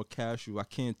pecan or a cashew? I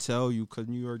can't tell you because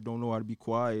New York don't know how to be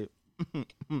quiet.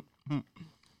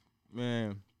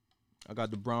 Man. I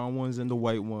got the brown ones and the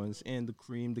white ones and the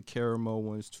cream, the caramel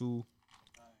ones too.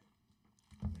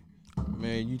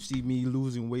 Man, you see me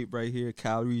losing weight right here.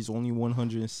 Calories, only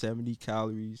 170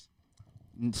 calories.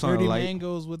 30 Sunlight.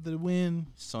 mangoes with the wind.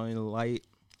 Sunlight.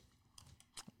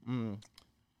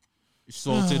 It's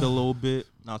salted a little bit.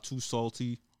 Not too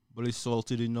salty, but it's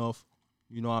salted enough.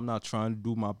 You know, I'm not trying to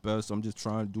do my best. I'm just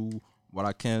trying to do what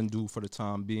I can do for the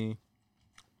time being.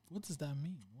 What does that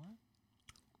mean? What?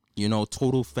 You know,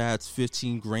 total fats,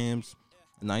 15 grams,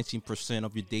 19%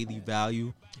 of your daily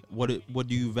value. What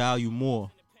do you value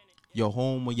more? Your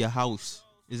home or your house?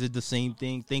 Is it the same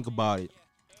thing? Think about it.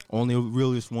 Only the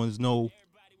realest ones know.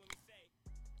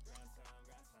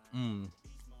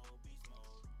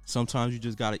 Sometimes you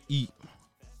just gotta eat.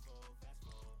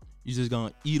 You just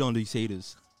gonna eat on these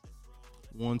haters.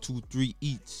 1, 2, 3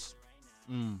 eats.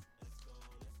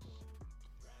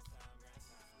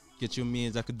 Get your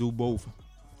mans that could do both.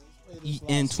 Eat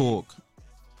and talk.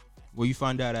 Where you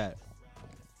find that at?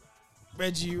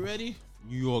 Reggie, you ready?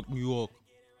 New York.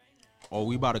 Oh,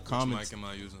 we about to Which comment. mic am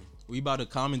I using? We about to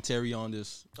commentary on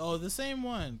this. Oh, the same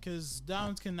one, because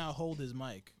Downs can now hold his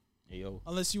mic. Hey yo.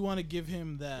 Unless you want to give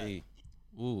him that. Hey.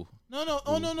 Ooh. No.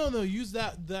 Oh, no. Use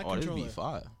that Oh, this controller. be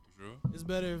fire. True. It's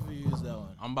better if you use that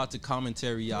one. I'm about to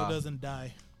commentary, So it y'all. doesn't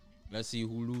die. Let's see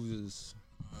who loses.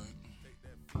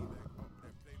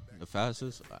 The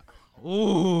fastest.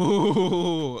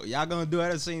 Ooh. Y'all gonna do it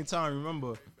at the same time,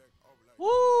 remember.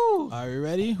 Woo. Are you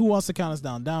ready? Who wants to count us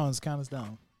down? Downs, count us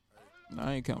down.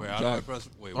 I ain't counting. Wait, how do I press?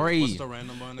 Wait, Three. what's the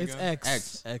random button It's again?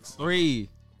 X. 3,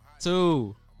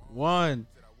 2, 1.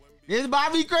 It's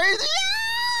Bobby crazy.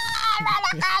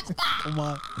 Come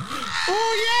on.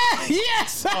 Oh, yeah.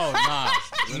 Yes. Oh,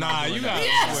 nah. Nah, you gotta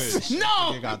Yes. switch.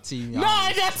 No. They got team. No,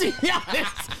 I got to be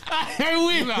honest. I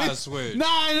win. You gotta switch. No.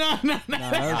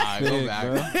 Alright, go back.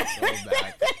 Go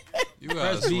back. You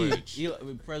gotta Press B.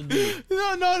 switch. Press B.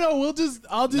 No.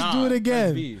 I'll just Nah, do it press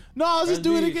again. B. No, I'll just Press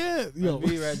do it B. again. Press Yo.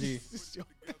 B, Reggie.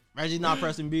 Reggie's not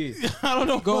pressing B. I don't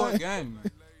know. Go why. again.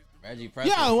 Reggie, press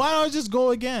Yeah, it. why don't I just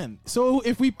go again? So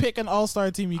if we pick an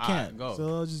all-star team, you All can't. right, go. So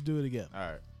I'll just do it again. All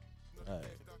right.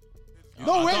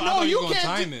 No, I wait, thought- I no, thought you was gonna can't.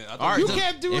 time it. I thought All right, You was-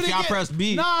 can't do it if again. y'all press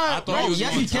B. Nah, I thought bro, you was yes,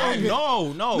 gonna he can. time it.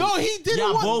 No. No, he did it.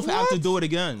 Y'all What? both have to What? do it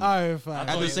again. All right, fine.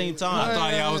 At the same time. I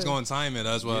thought Yeah. y'all was gonna time it.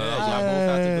 That's why. Yeah, I was y'all like, both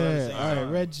have to do it at the same All right,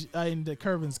 time. Reg, and the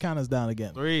Curvins count us down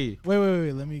again. 3.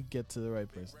 Wait. Let me get to the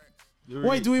right person.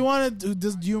 Wait, do we want to?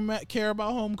 Do you care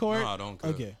about home court? No, I don't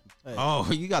care. Okay. Hey. Oh,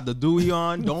 you got the Dewey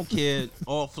on. Don't care.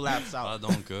 All flaps I out.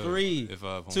 don't care. 3, If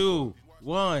I have home 2,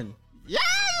 1. Yeah,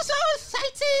 so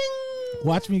exciting.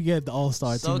 Watch me get the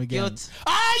all-star So team again. cute.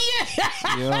 Ah,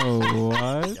 yeah. Yo,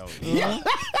 what?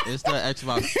 It's the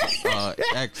Xbox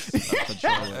X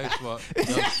controller. Xbox.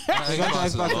 Xbox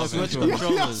is loving Switch it.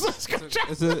 controllers.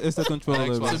 It's a controller.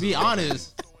 Xbox. bro. To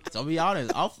be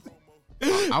honest,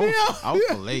 I'll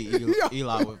fillet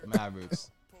Eli with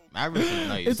Mavericks. Mavericks is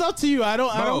nice. It's up to you. I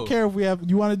don't Bro. care if we have.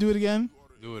 You want to do it again?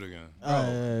 Do it again.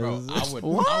 Bro,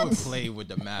 I would play with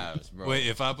the Mavs, bro. Wait,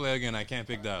 if I play again, I can't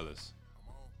pick Dallas.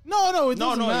 No, it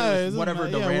doesn't matter. It doesn't whatever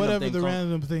matter. the Yeah, random whatever thing the comes-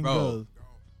 random thing Bro. goes.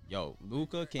 Yo,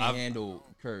 Luca can I've- handle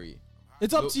Curry.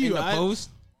 It's up to you. In the post,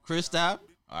 Kristaps.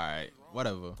 All right,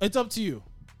 whatever. It's up to you.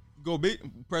 Go B.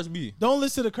 Press B. Don't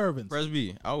listen to Curvins. Press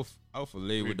B. I'll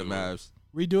fillet with the Redo it. Mavs.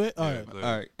 Redo it. All Yeah, right. clear.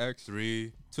 All right, X,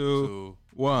 3, 2, 2,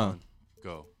 1.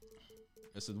 go.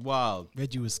 This is wild.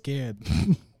 Reggie was scared.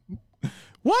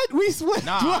 What? We split.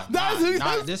 Nah,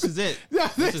 That's- this is it.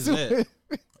 that's- This is it.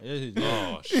 This is it.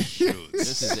 Oh shoot!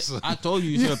 This is it. I told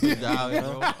you should have picked that out,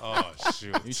 bro. Oh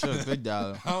shoot! You should have picked that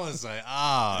out. I was like,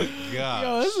 ah, god.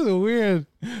 Yo, this is weird.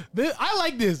 I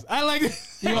like this. I like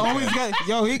this. He always got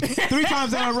he 3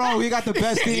 times in a row. He got the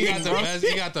best He team. got the best.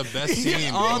 He got the best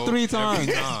team. All bro. 3 Every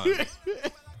times. time.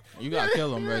 You gotta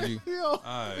kill him, Reggie. Yo. All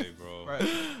right, bro.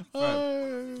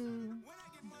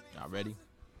 Not ready?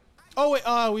 Oh wait,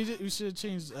 we should have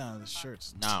changed the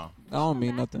shirts. Nah. That don't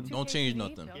mean nothing. Don't change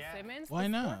nothing. Why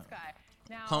not?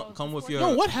 Come with your-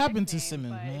 Yo, what happened to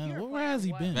Simmons, man? Where has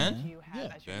he been? Ben? Man?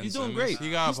 Yeah. Ben He's doing Simmons, great. He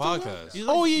got a He's doing podcast. He's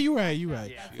like- Oh yeah, you're right. You're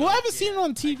right. Well, I haven't seen it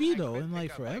on TV though in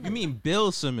like forever. You mean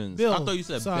Bill Simmons? Bill, I thought you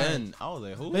said sorry. Ben. I was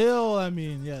like, who? Bill? I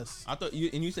mean, yes. I thought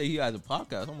you say he has a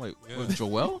podcast. I'm like, Yeah. with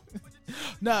Joel?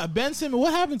 Nah, Ben Simmons.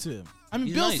 What happened to him? I mean,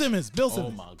 He's Bill nice. Simmons. Bill Oh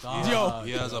Simmons. my god. Yo.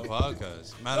 He has a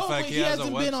podcast. Matter No, of but fact, he he has a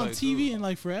hasn't website been on TV too. in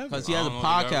like forever. Because he has a I don't know, he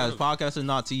got podcast. rid of- Podcast is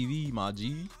not TV, my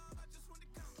G.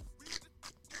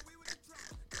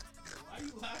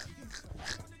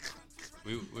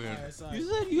 We're You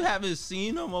said you haven't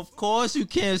seen him. Of course you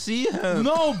can't see him.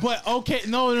 No, but okay,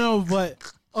 but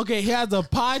okay, he has a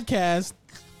podcast,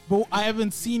 but I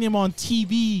haven't seen him on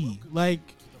TV. Like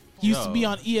he used to Yo. be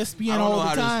on ESPN I don't all know the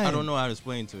how time. I don't know how to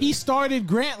explain to He you. started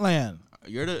Grantland.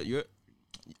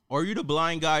 Are you the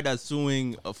blind guy that's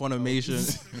suing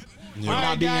Funimation? All not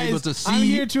right, being guys, able to see. I'm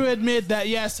here to admit that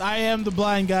yes, I am the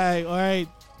blind guy. All right,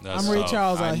 That's I'm Ray tough.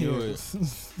 Charles I out knew here. it.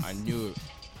 I knew it.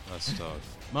 That's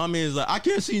tough. My man's like, I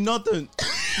can't see nothing.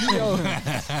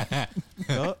 Yeah.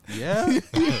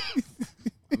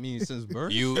 I mean, since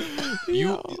birth. You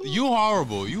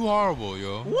horrible. You horrible,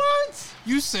 yo. What?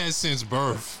 You said since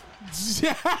birth.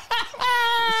 Since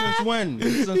when?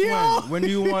 Since Yo. when? When do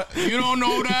you want? You don't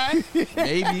know that?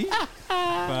 Maybe.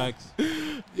 Facts.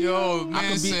 Yo,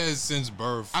 man could be- says since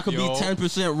birth. I could yo. be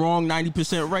 10% wrong,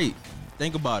 90% right.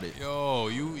 Think about it. Yo,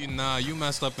 you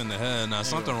messed up in the head. Now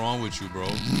something wrong with you, bro.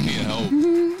 You need help.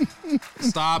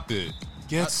 Stop it.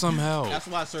 Get some help. That's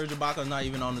why Serge Ibaka's not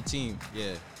even on the team.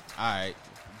 Yeah. All right.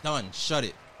 Done. Shut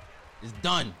it. It's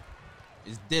done.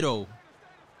 It's ditto.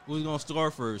 Who's gonna score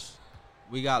first?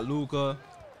 We got Luka.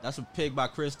 That's a pick by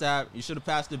Kristaps. You should have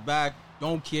passed it back.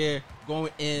 Don't care.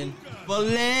 Going in.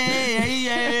 Filet.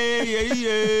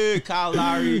 Kyle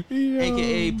Lowry,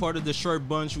 a.k.a. part of the short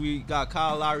bunch. We got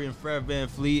Kyle Lowry and Fred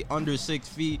VanVleet under 6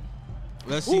 feet.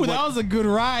 Let's see Ooh, what, that was a good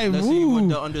rhyme. let's see what Ooh.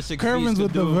 the under 6 Kerman's feet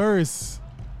with could the do. verse.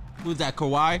 Who's that,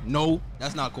 Kawhi? No,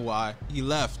 that's not Kawhi. He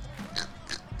left.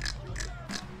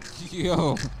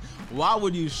 Yo. Why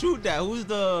would you shoot that? Who's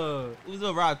the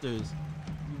Raptors?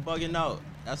 You bugging out.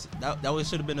 That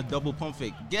should have been a double pump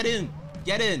fake. Get in.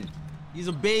 He's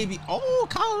a baby. Oh,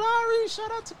 Kyle Lowry.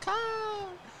 Shout out to Kyle.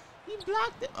 He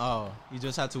blocked it. Oh, he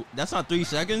just had to. That's not 3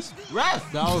 seconds.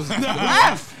 Ref. That was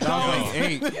Ref. that was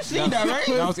 8. You seen that, right?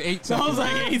 That was 8 That was seconds.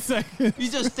 like 8 seconds. He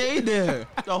just stayed there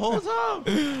the whole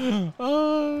time.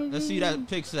 Oh, Let's see that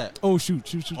pick set. Oh,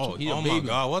 shoot. Oh, he a Oh my baby.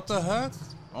 god, what the heck?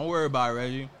 Don't worry about it,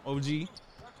 Reggie.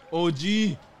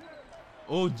 OG.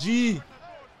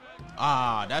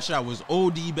 Ah, that shot was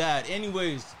OD bad.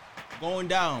 Anyways, going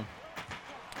down.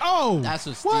 Oh, That's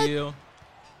a what? steal.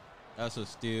 That's a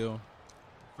steal.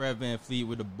 Fred VanVleet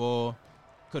with the ball.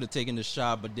 Could have taken the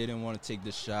shot, but didn't want to take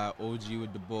the shot. OG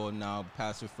with the ball now.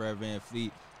 Pass to Fred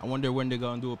VanVleet. I wonder when they're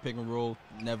going to do a pick and roll.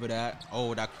 Never that.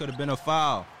 Oh, that could have been a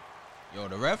foul. Yo,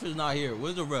 the ref is not here.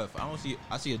 Where's the ref?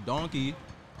 I see a donkey.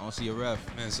 I don't see a ref.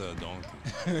 Man said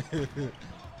donkey.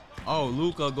 Oh,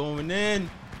 Luka going in.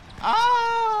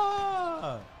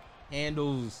 Ah!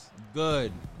 Handles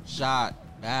good. Shot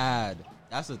bad.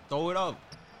 That's a throw it up.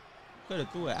 Could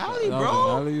have threw it alley, That was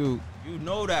bro. an alley-oop. You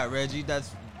know that, Reggie.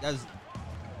 That's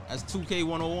 2K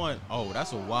 101. Oh,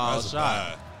 that's a wild That's shot.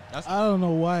 bad. That's I don't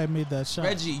know why I made that shot.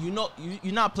 Reggie. You know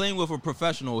you're not playing with a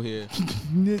professional here.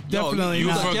 Definitely You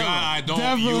Kill not. him. forgot I don't.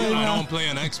 Definitely I not. don't play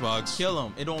an Xbox. Kill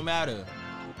him. It don't matter.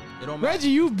 It don't matter. Reggie,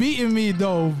 you've beaten me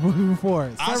though before.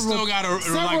 I still gotta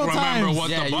several remember times. what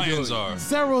Yeah, the you do. buttons are.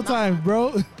 Several times,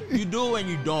 bro. You do and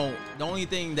you don't. The only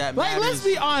thing that Like, matters. let's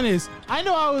be honest. I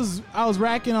know I was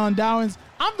racking on Downs.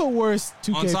 I'm the worst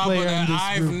 2K On top player of that, in this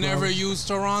I've group, never bro. used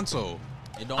Toronto.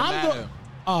 It don't I'm matter. the.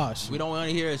 Oh shit. We don't want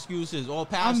to hear excuses. All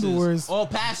passes. I'm the worst. All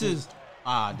passes.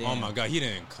 Ah, damn. Oh my god, he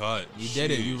didn't cut. He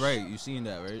did it. You Sheesh. right. You seen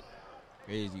that, right?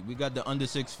 Crazy. We got the under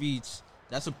 6 feet.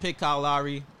 That's a pick, Kyle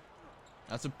Lowry.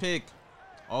 That's a pick.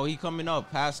 Oh, he coming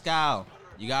up. Pascal.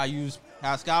 You got to use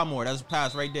Pascal more. That's a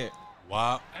pass right there.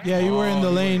 Wow. Yeah, you were in the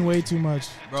Oh, lane way too much,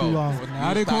 Bro, too long.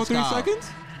 Now they call 3 Pascal. seconds?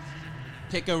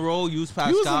 Pick and roll, use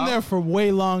Pascal. He was in there for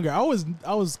way longer. I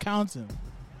was counting.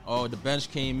 Oh, the bench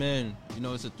came in. You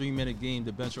know, it's a 3-minute game.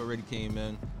 The bench already came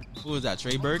in. Who was that?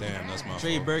 Trey Burke? Damn, that's my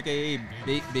Trey fault. Burke,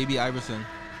 Baby Iverson.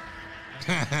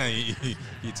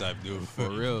 he type dude. For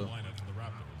real.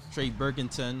 Trey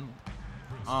Burkington.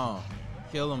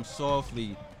 Kill him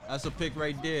softly. That's a pick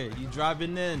right there. You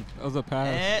driving in. That was a pass.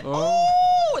 And,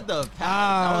 Oh. with the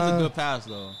pass. That was a good pass,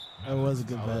 though. That was a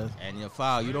good pass. And your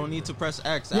foul. You don't need to press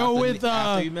X Yo, after,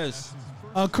 after you with, miss.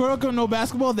 Kuroko no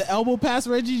basketball, the elbow pass,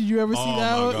 Reggie. Did you ever see Oh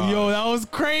that? my one? God. Yo, that was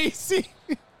crazy.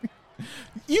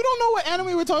 You don't know what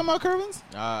anime we're talking about, Kervins?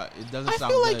 It doesn't I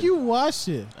sound feel good. like you watched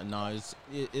it. No,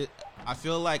 it. I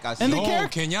feel like I And seen. the Oh,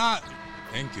 character- can y'all?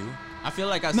 Thank you. I feel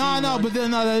like I No, seen. no, one- but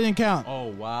then that didn't count. Oh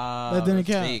wow, That didn't that's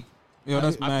count. fake. Yo,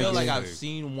 that's I I feel mad. like Yeah. I've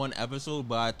seen one episode,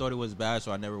 but I thought it was bad,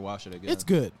 so I never watched it again. It's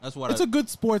good. That's what It's I. a good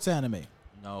sports anime.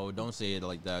 No, don't say it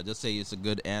like that. Just say it's a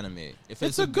good anime. If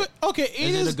It's a good. Okay,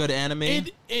 is it a good anime?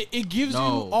 It gives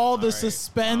No. you all the Alright.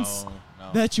 suspense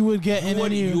No. that you would get in you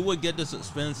any. would get the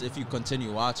suspense if you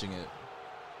continue watching it.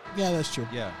 Yeah, that's true.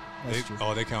 Yeah. That's true.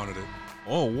 They counted it.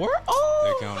 Oh, what?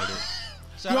 Oh. They counted it.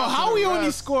 Shout Yo, out to how the we only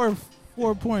refs. scored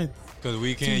 4 points? Because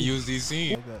we can't use these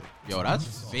scenes. Yo,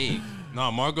 that's fake. Nah,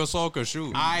 Marco Gasol could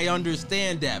shoot. I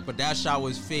understand that, but that shot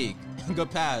was fake. Good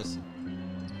pass.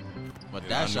 But Yeah,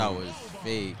 that I shot knew. was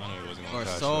fake. I know he wasn't gonna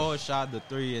catch Garcon shot the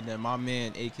 3, and then my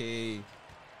man, aka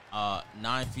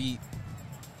 9 feet,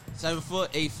 7 foot,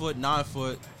 8 foot, 9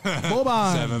 foot,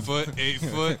 Boban. 7 foot, 8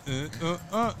 foot.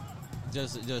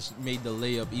 just made the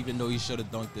layup, even though he should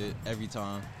have dunked it every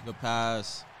time. Good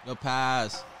pass. Good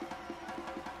pass.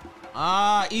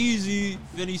 Easy.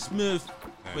 Finney Smith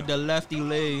with the lefty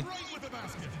lay.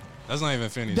 That's not even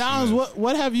finished. Downs,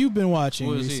 what have you been watching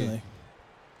Who is he? recently?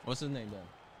 What's his name, then?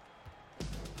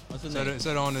 What's his Said name?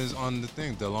 it on the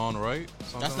thing, DeLon Wright.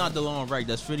 Something That's not DeLon Wright.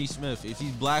 That's Finney Smith. If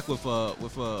he's black with a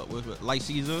light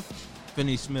Caesar,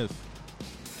 Finney Smith.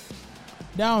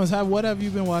 Downs, what have you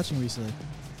been watching recently?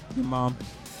 Your mom.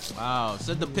 Wow.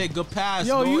 Set the pick. Good pass.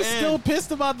 Yo, Go you in. still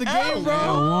pissed about the Hell game, yeah.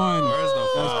 bro? One. Where's the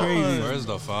foul? That's crazy. Where's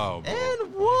the foul, bro?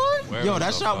 And what? Where Yo, is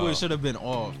that the shot foul? should have been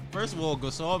off. First of all,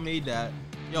 Gasol made that.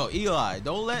 Yo, Eli,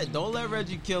 don't let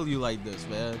Reggie kill you like this,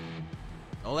 man.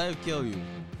 Don't let him kill you.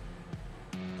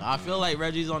 I feel like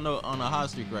Reggie's on a hot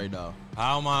streak right now.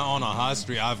 How am I on a hot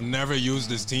streak? I've never used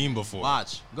this team before.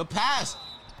 Watch. Good pass.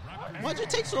 Why'd you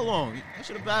take so long? I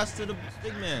should have passed to the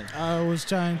big man. I was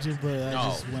trying to, but I No.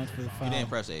 just went for the He foul. didn't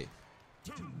press A.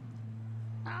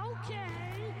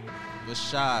 Good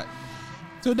shot.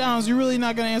 So, Downs, you really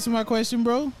not gonna answer my question,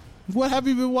 bro? What have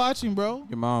you been watching, bro?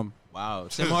 Your mom. Wow.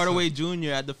 Tim Hardaway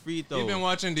Jr. at the free throw. You've been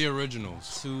watching the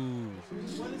originals. 2.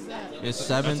 What is that? It's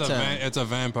 7-10. It's a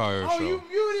vampire Oh, show. you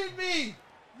muted me.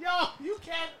 Yo, you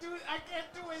can't do it. I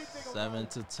can't do anything.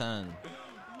 7-10.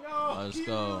 Yo, Let's you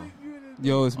go. really muted me.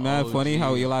 Yo, it's mad Oh, funny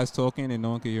how geez. Eli's talking and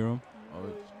no one can hear him.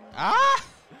 Ah!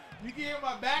 You can hear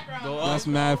my background. Go noise, up. That's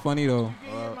bro. mad funny though. You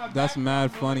can hear my That's background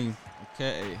mad noise. funny.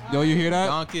 Okay. Yo, you hear that?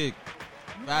 Down kick.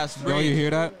 Fast Yo, break. you hear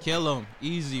that? Kill him.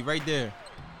 Easy. Right there.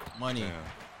 Money. Damn.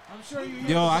 I'm sure you.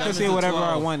 Yo, I can 7 say to whatever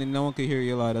I 12. want and no one can hear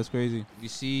Eli. That's crazy. You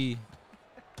see,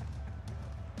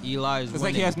 Eli is It's like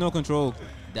winning. he has no control.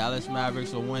 Dallas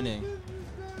Mavericks are winning.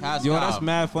 Pascal. Yo, that's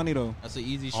mad funny though. That's an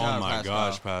easy Oh shot, my Pascal.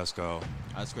 gosh, Pascal.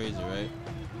 That's crazy, right?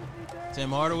 Tim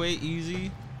Hardaway,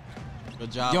 easy.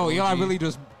 Good job, Yo, OG. Eli really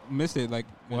just missed it. Like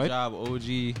Good what? job, OG.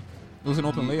 It was an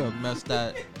open layup. Messed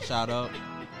that shot up.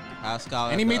 Pascal.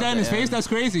 And he made that in his face. That's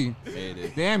crazy. Made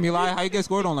it. Damn, Eli, how you get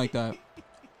scored on like that?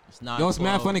 It's not. Yo, it's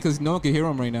mad 12. funny because no one can hear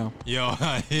him right now. Yo,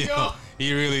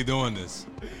 he really doing this.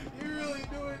 You really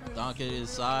doing this? Dunk it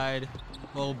inside.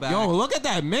 Pull back. Yo, look at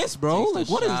that miss, bro. Takes the Like,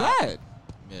 what is shot. that?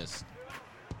 Missed.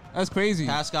 That's crazy.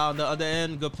 Pascal on the other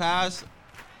end. Good pass.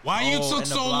 Why you Oh, took and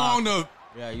the so block. long to?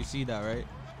 Yeah, you see that, right?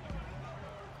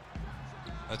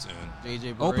 That's in.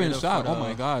 JJ Open Barea shot. for Oh the-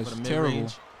 my gosh, for the terrible.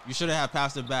 mid-range. You should have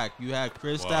passed it back. You had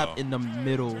Chris Wow. in the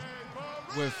middle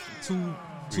with two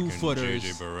Freaking footers.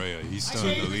 JJ Barea. He's I still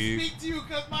in can't the even league. speak to you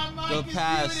because my mic Good is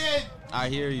pass. muted. I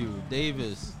hear you.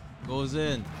 Davis goes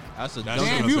in. That's a That's dunk.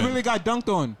 Damn, what you I'm really got dunked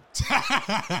on.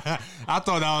 I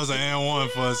thought that was an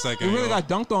N1 for a second. You really yo. got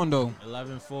dunked on though.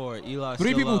 11-4. Eli Three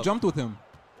still people up. jumped with him.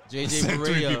 JJ Said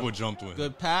three Barea. people jumped with.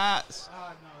 Good pass.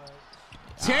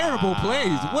 Terrible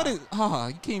plays. What is? You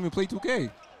can't even play 2K.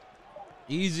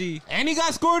 Easy. And he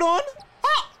got scored on.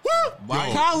 Why-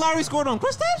 Yo. Kyle Lowry scored on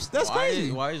Kristaps? That's Why crazy.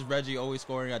 Is, why is Reggie always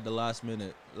scoring at the last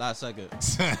minute, last second?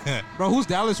 Bro, who's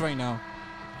Dallas right now?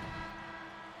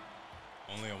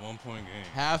 Only a 1 point game.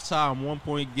 Halftime, 1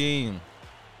 point game.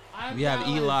 I'm We have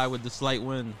Dallas. Eli with the slight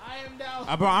win. I am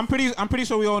down. Bro, I'm pretty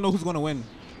sure we all know who's gonna win.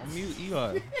 Mute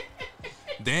Eli.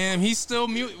 Damn, he's still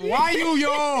mute. Why you,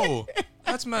 yo?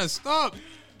 That's messed up.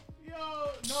 Yo,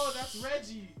 no, that's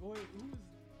Reggie. Wait, who's?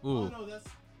 Ooh. Oh no, that's.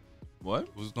 What?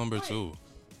 Who's number 2?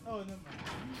 Oh, never mind.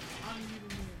 Unmuted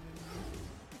me.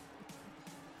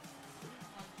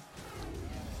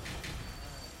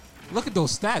 Look at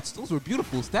those stats. Those were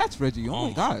beautiful stats, Reggie. Oh,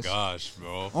 my gosh. gosh,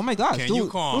 bro. Oh my gosh. Can Those- you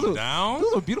calm those are- down?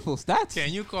 Those are beautiful stats.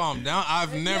 Can you calm down?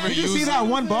 I've never Did you used. see that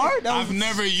one bar? I've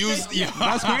never used. Yeah,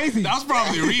 That's crazy. That's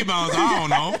probably rebounds. I don't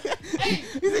know.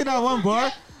 You see that one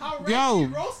bar? How Reggie Yo,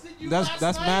 roasted you that's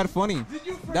last night? mad funny. Did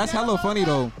you forget That's hella about funny that?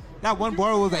 though. That one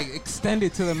bar was like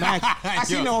extended to the max. I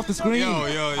seen it off the screen.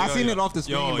 I seen it off the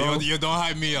screen, bro. Yo, don't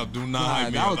hype me up. Do not Nah, hype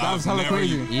me that up. was- that was I've hella never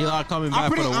crazy. used- Eli coming back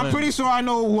for the win. I'm pretty sure I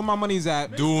know where my money's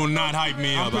at. Do not hype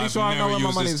me I'm up. pretty I've sure I know never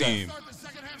where my used this money's at. team.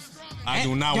 I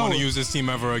do not Yo. want to use this team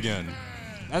ever again.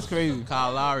 That's crazy.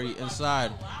 Kyle Lowry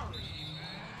inside.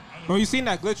 Bro, you seen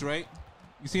that glitch, right?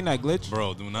 You seen that glitch?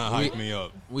 Bro, do not hype me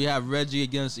up. We have Reggie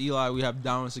against Eli. We have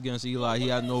Dallas against Eli. He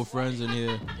has no friends in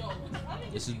here.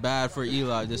 This is bad for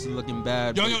Eli. This is looking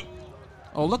bad. Yo, for- yo,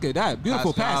 Oh, look at that.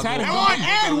 Beautiful Pascal pass. Had it goes one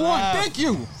up. and one. Left. Thank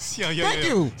you. Thank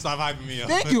you. Stop hyping me up.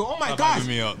 Thank you. Oh my Stop gosh. hyping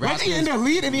me up. Reggie in the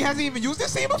lead and he hasn't even used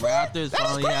this team before? Raptors That is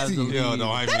finally has the crazy. lead. Yo,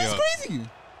 don't hype That me is up. crazy.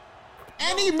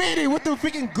 And he made it with the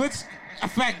freaking glitch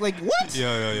effect. Like, what?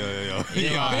 Yo.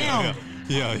 Damn.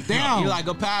 Yeah. Damn. Eli,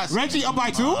 good pass. Reggie up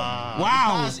by 2? Wow.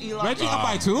 pass, Eli. Reggie up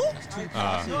by 2? No, I tried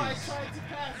to pass.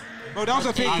 Bro, that was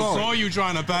a fake I call. saw you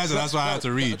trying to pass it. That's why I had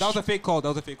to reach. That was a fake call.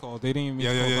 They didn't even mean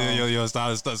to call. Yo.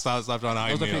 Stop trying to That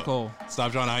hype was a me fake up. call.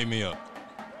 Stop trying to hype me up.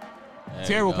 There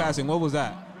Terrible you go. passing. What was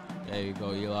that? There you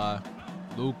go, Eli.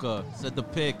 Luka, set the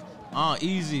pick.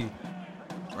 Easy.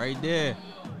 Right there.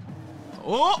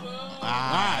 Oh!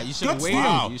 You should have Good waited.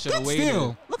 steal. You should have Good waited.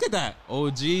 steal. Look at that.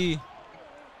 OG.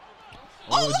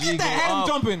 Oh, look at that. Had him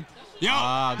jumping.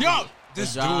 Yo.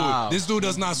 This Good job. dude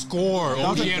does not score.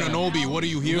 OG Anunoby, what are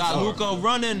you here You got for? Luka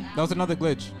running. That was another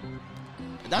glitch.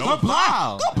 That's No a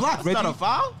foul. Good block, That's not Reggie. a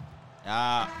foul?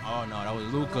 Oh, no, that was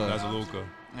Luka. That's Luka.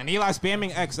 And Eli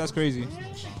spamming X. That's crazy.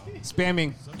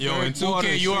 Spamming. Yo, Third in 2K,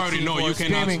 quarter, you already know you 16-4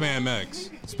 cannot spamming. spam X.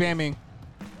 Spamming.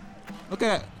 Look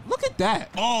at that.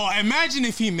 Oh, imagine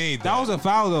if he made that. That was a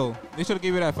foul, though. They should have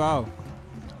gave you that foul.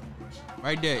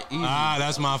 Right there, easy.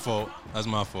 That's my fault.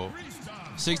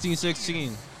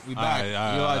 16-16. We back.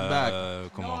 Eli's back.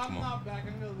 Come No, on. I'm not back.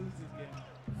 I'm gonna lose this game.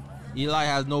 Eli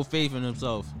has no faith in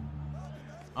himself.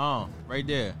 Right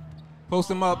there.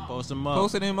 Post him up. Post him up.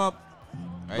 Posted him up.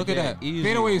 Right Look at there, that. easy.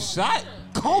 Fadeaway shot.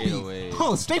 Kobe. Fadeaway.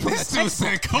 Oh, straight from the This dude textbook.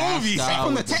 said Kobe. Pascal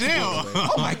from the with the textbook. fadeaway.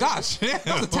 Oh my gosh. That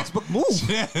was a textbook move.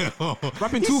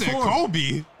 Repping He said 2-4.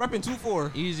 Kobe. Repping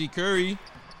 2-4. Easy Curry.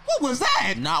 What was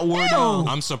that? Not wore Ew. down.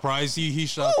 I'm surprised he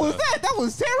shot What was that? That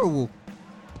was terrible.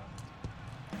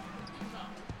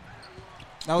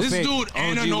 That was This fake. dude, OG with the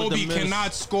Anunoby, miss.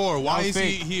 cannot score. Why was is he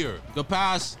fake. here? Good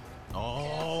pass.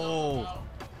 Oh.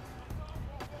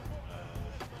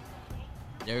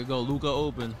 There we go. Luka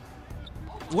open.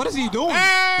 What is he doing?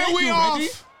 Hey, Thank we you, off. Reggie.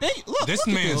 Look, This look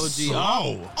at man's this. OG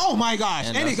slow. Oh my gosh.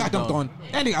 And And he that's got a dunked dunk. on.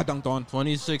 And he got dunked on.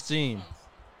 2016.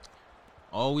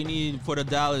 All we need for the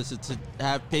Dallas is to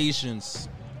have patience.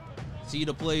 See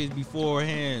the plays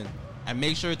beforehand. And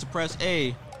make sure to press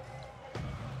A. I am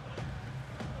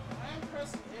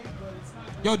pressing A, but it's not.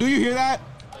 Yo, do you hear that?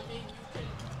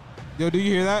 Yo, do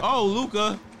you hear that? Oh,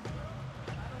 Luka.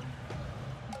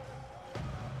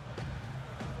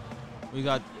 We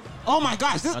got Oh my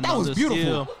gosh, that another was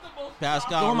beautiful. steal.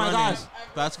 Pascal Oh my running. gosh.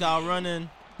 Pascal running.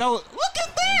 That was, look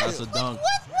at that. That's a dunk.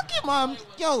 Look at my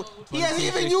yo. He hasn't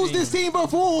even 2016. used this team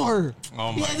before.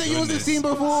 Oh He my hasn't used this goodness. team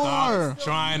before. Stop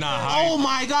trying to hype. Oh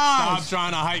my Stop gosh.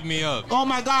 trying to hype me up. Oh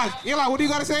my gosh. Eli, what do you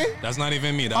gotta say? That's not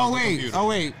even me. That Oh was the wait. computer. Oh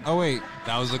wait. Oh wait.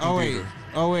 That was the Oh wait. computer.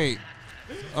 Oh wait.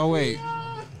 Oh wait.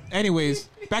 Anyways,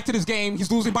 back to this game.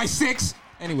 He's losing by 6.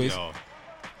 Anyways. Yo.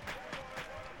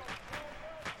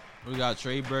 We got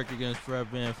Trey Burke against Fred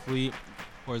Van Fleet.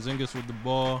 Porzingis with the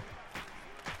ball.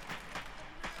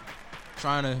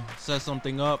 Trying to set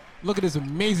something up. Look at this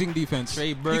amazing defense.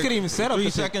 Trey Burke. He couldn't even set up 3 the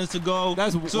pick. seconds to go.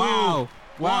 That's 2, wow.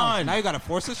 Wow. 1. Now you gotta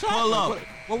force a shot. Pull up.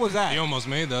 What was that? He almost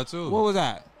made that too. What was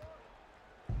that?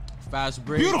 Fast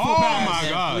break. Beautiful Oh pass. my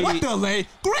God. What the lay?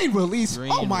 Great release. Green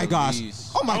Oh my gosh.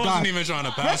 release. Oh my I wasn't gosh. even trying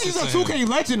to pass Reggie's it a to him. 2K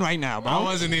legend right now, I bro.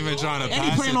 wasn't even trying to And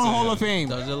pass he playing it on to Hall him. of Fame.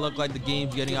 Does it look like the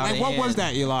game's getting out Like, of what hand? was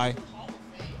that, Eli?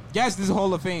 Yes, this is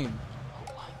Hall of Fame.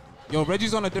 Yo,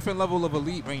 Reggie's on a different level of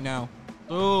elite right now.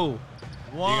 2,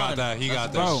 1. He got that. He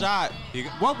got That's a that. good shot. He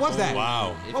got- What was that?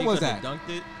 Wow. If What he was could've that? dunked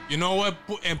it, You know what?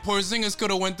 And Porzingis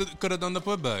could have done the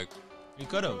putback. he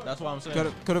could have. That's what I'm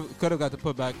saying. Could have got the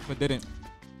putback, but didn't.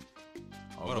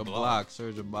 What a good block.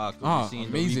 Serge Ibaka. Ah, We're seeing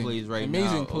amazing. the replays right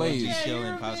Amazing now. plays. OG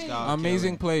killing, Pascal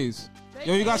Amazing killing. plays.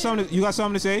 Yo, you got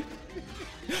something to say?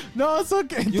 No, it's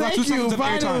okay. You got Thank 2 you. seconds of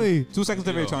Finally. airtime. 2 seconds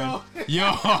of Yo. airtime.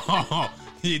 Yo,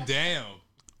 he damn.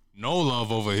 No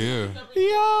love over here.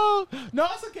 Yo. No,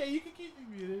 it's okay. You can keep me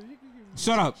muted. You can keep me.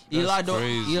 Shut up.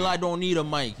 Crazy. Eli don't need a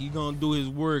mic. He gonna do his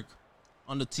work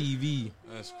on the TV.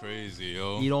 That's crazy,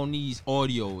 yo. He don't need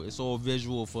audio. It's all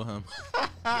visual for him.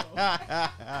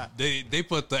 They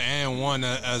put the and one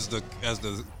as the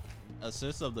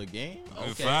Assist of the game?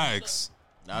 Okay. facts.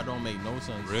 That don't make no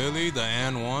sense. Really, the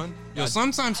and one. Yo,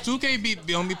 sometimes 2K be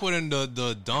putting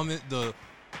the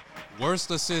worst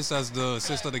assist as the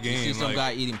assist of the You game. see some like,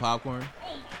 guy eating popcorn?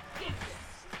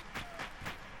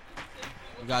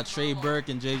 We got Trey Burke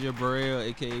and JJ Barea,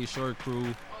 aka Short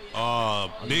Crew,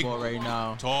 on the big ball right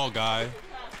now. tall guy.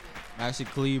 Maxi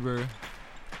Kleber,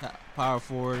 power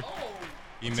forward.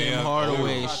 He may Tim have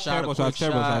Hardaway shot Terrible a quick shots.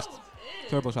 Terrible shot. shots.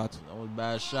 Terrible shots. That was a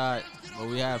bad shot. But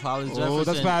we have Hollis Jefferson Oh,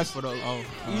 that's fast. for the Oh.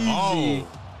 easy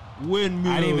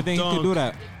windmill I didn't even think he could do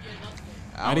that.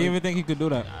 I didn't would- even think he could do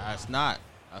that. That's not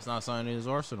something in his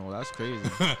arsenal. That's crazy.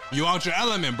 You out your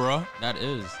element, bro.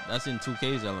 That's in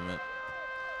 2K's element.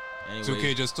 Anyways,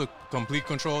 2K just took complete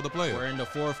control of the we're player. in the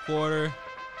fourth quarter.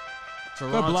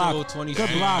 Good Toronto block. 26,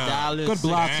 Good block. Dallas Good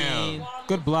block. 16.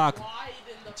 Good block.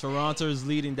 Toronto's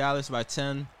leading Dallas by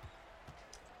 10.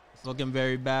 It's looking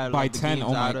very bad. By like the 10? game's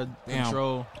Oh my- out of damn.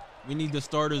 control. We need the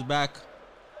starters back.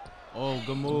 Oh,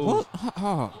 good move. What?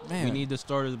 Oh, man. We need the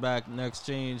starters back. Next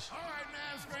change.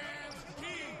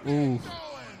 Ooh.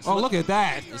 Oh, look at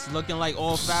that. It's looking like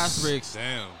all fast breaks.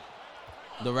 Damn.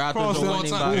 The Raptors Cross are the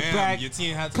winning time. by Damn. back. Your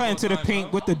team had to Cut go into the time paint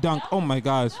out. with the dunk. Oh, my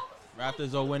gosh.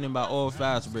 Raptors are winning by all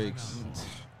fast breaks.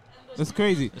 That's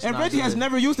crazy. It's And not Reggie has good.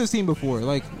 never used this team before.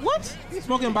 Like, what? He's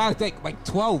smoking by like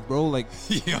 12, bro. Like,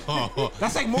 Yo.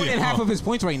 that's like more than half of his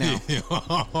points right now.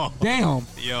 Yo. Damn.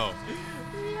 Yo.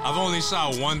 I've only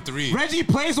shot 1 3. Reggie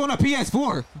plays on a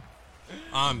PS4.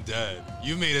 I'm dead.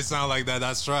 You made it sound like that.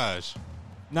 That's trash.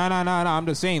 Nah. I'm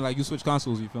just saying, like, you switch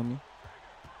consoles. You feel me?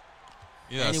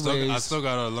 Yeah, I Anyways. still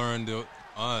gotta learn the.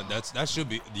 That should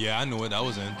be. Yeah, I knew it. That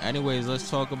was in. Anyways, let's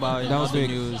talk about That was other big.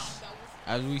 news.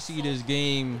 As we see this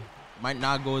game might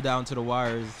not go down to the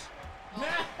wires.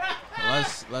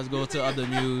 Let's go to other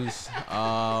news.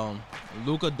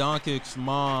 Luka Doncic's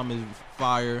mom is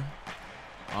fired.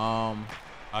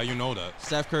 How you know that?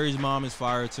 Steph Curry's mom is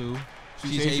fired too.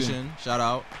 She's Haitian. Shout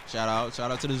out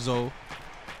to the Zoe.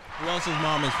 Who else's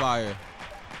mom is fired?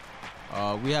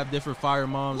 We have different fire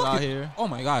moms out here. Oh,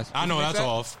 my gosh. I know You that's think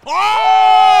off.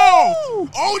 Oh!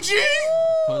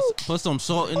 OG! Put some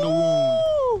salt in the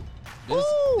wound.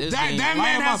 This That game,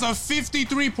 man has a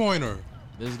 53-pointer.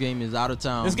 this game is out of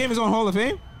town. This game is on Hall of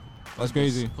Fame? That's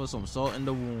crazy. Put some salt in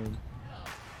the wound.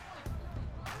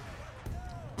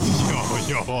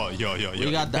 Yo.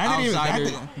 We got the That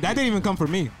outsider. didn't even come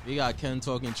from me. We got Ken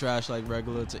talking trash like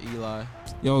regular to Eli.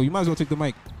 Yo, you might as well take the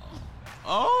mic.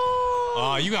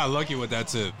 Oh! You got lucky with that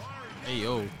tip. Hey,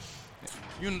 yo.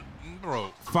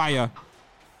 Bro. Fire.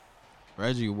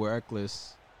 Reggie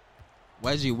Reckless.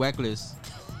 Reggie Reckless.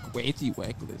 Reggie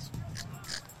Reckless.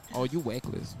 Oh, you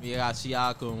Reckless. We got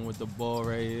Siakam with the ball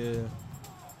right here.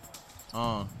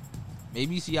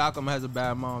 Maybe Siakam has a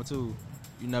bad mom, too.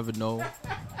 You never know.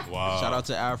 Wow. Shout out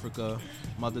to Africa.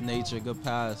 Mother Nature. Good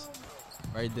pass.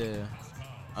 Right there.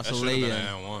 That's That a should have been lay-in.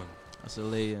 an and one. That's a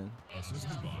lay-in.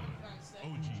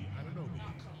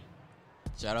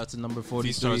 Shout out to number If he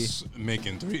 43. starts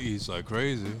making threes like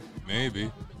crazy,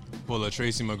 maybe. Pull a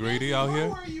Tracy McGrady out Where here.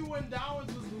 were you when Downs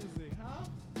was losing, huh?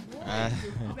 Ah.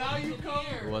 Now you come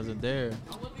here. It wasn't there.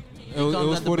 It comes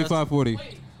was at the best- 45-40. He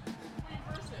was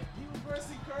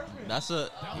versing Kirkman. That's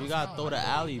you gotta throw the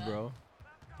alley, bro.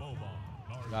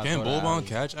 Gotta Can throw the Boban alley.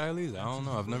 catch alleys? I don't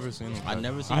know. I've never seen him. I catch.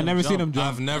 never seen. I never seen him jump.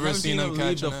 I've never seen him leave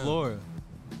catch the an floor.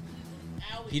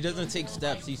 He doesn't take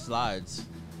steps. He slides.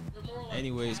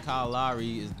 Anyways, Kyle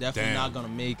Lowry is definitely Damn. not gonna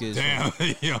make it. Damn,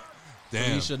 yo, So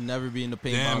damn, he should never be in the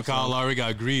paint damn. box. Kyle now. Lowry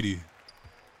got greedy.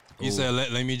 He Ooh. said,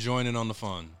 "Let me join in on the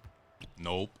fun."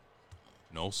 Nope,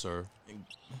 no sir.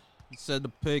 He said the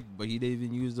pick, but he didn't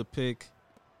even use the pick.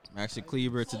 Maxi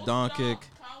Kleber to Doncic.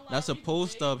 That's a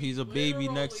post up. He's a baby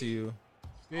next to you.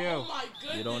 Yeah.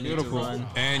 You don't need Beautiful. to run.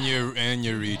 And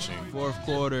you're reaching. Fourth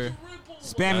quarter.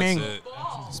 Spamming.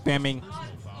 That's it. Spamming.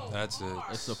 That's it.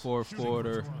 It's the fourth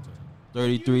quarter.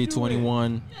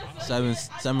 33-21.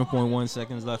 7.1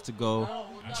 seconds left to go.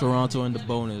 Toronto in the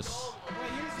bonus.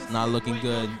 It's not looking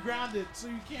good. You grounded, so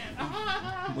you can't.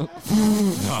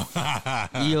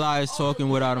 Eli is talking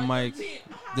without a mic.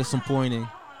 Disappointing.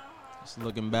 It's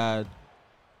looking bad.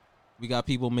 We got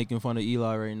people making fun of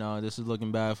Eli right now. This is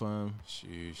looking bad for him.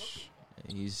 Sheesh.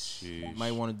 He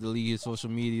might want to delete his social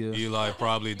media. Eli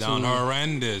probably down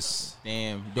horrendous.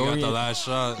 Damn. He got the last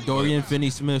shot. Dorian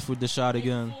Finney-Smith with the shot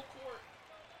again.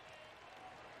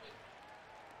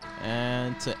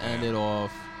 And to end it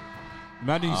off,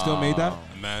 Imagine you still made that.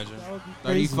 Imagine.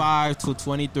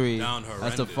 35-23. Down horrendous.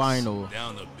 That's the final.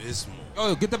 Down abysmal.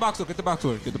 Oh, get the box score. Get the box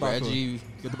score. Get the box score. Reggie,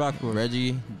 Get the box score.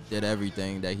 Reggie did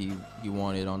everything that he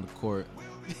wanted on the court.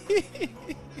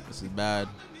 This is bad.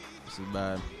 This is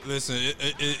bad. Listen,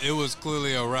 it was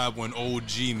clearly a wrap when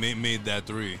OG made that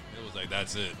three. It was like,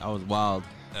 that's it. That was wild.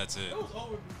 That's it.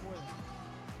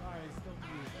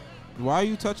 Why are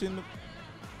you touching the...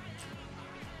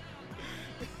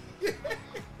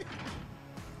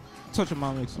 Touching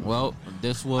my mix. Well,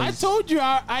 this was. I told you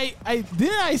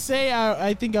I say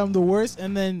I think I'm the worst,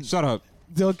 and then Shut up.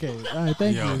 okay. All right,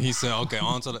 thank Yo, you. he said, okay,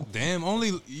 on to the. Damn,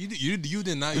 only. You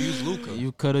did not use Luca.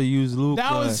 You could have used Luka.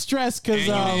 That was stress because And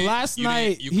you didn't- last you didn't-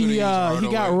 night you could've he used he got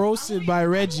Hardaway. roasted by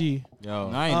Reggie. Yo,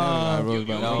 I ain't never got rose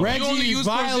by you that. only Reggie used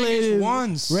violated Porzingis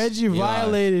once. Reggie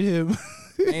violated him.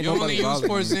 Ain't You only nobody used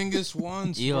bothering me. Porzingis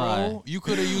once, Eli. bro. You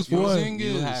could have used What? Porzingis.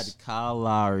 you had Kyle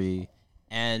Lowry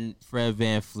and Fred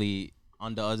VanVleet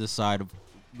on the other side of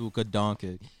Luka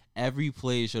Doncic. Every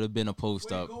play should have been a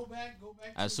post up. Go back.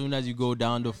 As soon as you go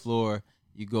down the floor,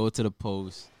 you go to the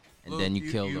post, and Look, then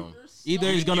you kill you- them. Either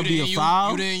it's You gonna be a didn't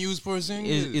foul. You didn't use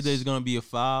Porzingis. Either it's gonna be a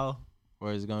foul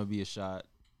or it's gonna be a shot.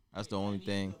 That's the only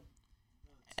thing.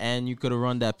 And you could have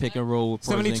run that pick and roll with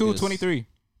Porzingis. 72-23.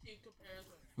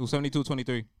 It was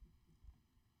 72-23.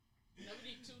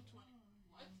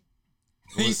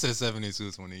 He said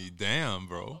 72-20. Damn,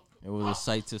 bro. It was a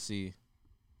sight to see.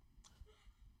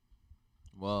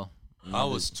 Well, I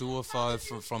was 2 of 5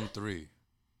 from 3.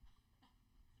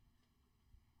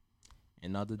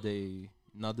 another day,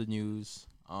 another news.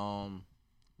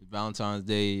 Valentine's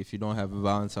Day. If you don't have a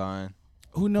Valentine,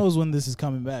 Who knows when this is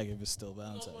coming back? If it's still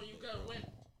Valentine's.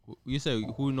 you say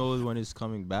who knows when it's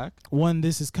coming back? When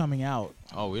this is coming out.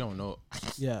 Oh, we don't know.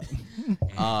 Yeah.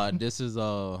 This is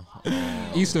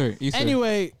Easter.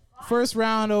 Anyway, first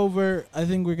round over. I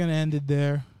think we're gonna end it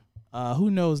there.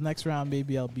 Who knows? Next round,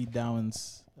 maybe I'll beat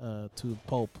Downs to a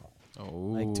pulp.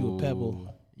 Like to a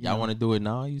pebble. Y'all want to do it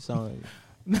now? You sound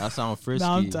like that sound frisky.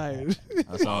 Now I'm tired.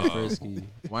 That sound frisky.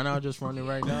 Why not just run it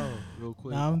right now, real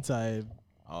quick? Now I'm tired.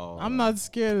 Oh, I'm not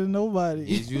scared of nobody.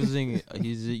 He's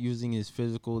using his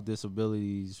physical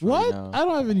disabilities What? right now. I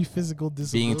don't have any physical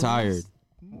disabilities. Being tired.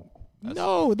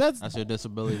 No, that's Your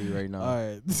disability right now. all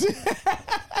right.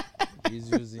 He's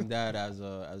using that as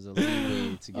a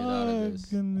leeway to get out of this.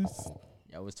 Goodness.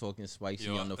 I was talking spicy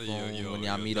on the phone when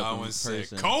y'all meet that up in one said,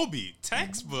 person. Kobe,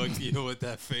 textbook, with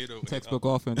that fadeaway. Textbook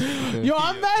offense. Okay. Yo,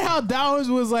 I'm mad how Downs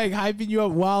was like hyping you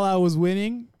up while I was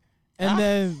winning, and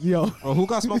then Bro, who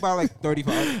got smoked by like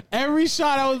 35? every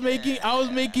shot I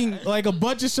was making like a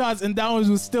bunch of shots, and Downs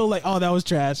was still like, "Oh, that was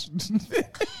trash."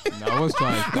 That was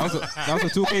trash. That was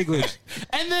a 2K glitch.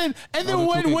 And then was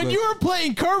a 2K when glitch. you were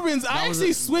playing Kerbins, I was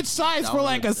actually a- switched sides that for was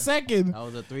like a- a second, That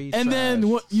was a 3. and then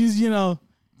what you know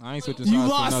I ain't switching you sides for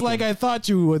lost nothing. like I thought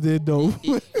you did though.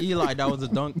 Eli, that was a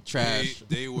dunk trash.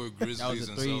 They were Grizzlies That was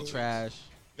a and 3 Celtics. trash.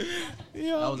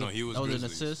 Yeah. That was No, he was that was an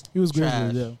Grizzlies. assist. He was trash.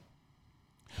 Grizzlies, yeah.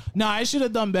 No, I should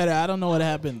have done better. I don't know what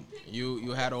happened.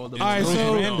 You had all the. All right, It was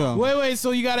so random. wait. So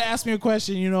you got to ask me a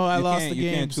question. You know, I You lost can't- the you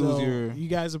game. can't choose So your- you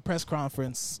guys a press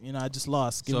conference. You know, I just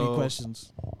lost. Give me So-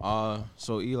 questions.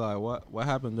 So Eli, what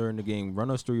happened during the game?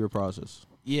 Run us through your process.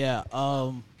 Yeah.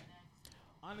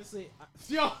 Honestly,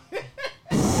 yo.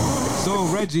 So,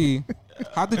 Reggie,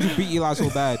 how did you beat Eli so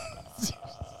bad?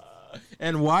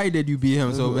 And why did you beat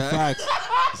him so bad? Facts.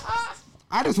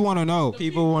 I just want to know.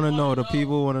 People want to know. The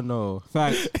people want to know.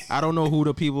 Facts. I don't know who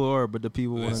the people are, but the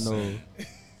people want to know. Listen,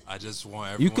 I just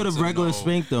want everyone You could have to regular know.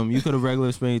 spanked them. You could have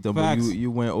regular spanked them, but Facts.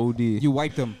 you went OD. You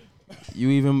wiped him. You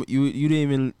didn't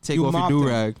even take You off your mopped do him.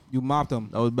 rag. You mopped him.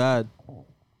 That was bad.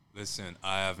 Listen,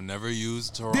 I have never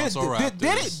used Did, Toronto Raptors.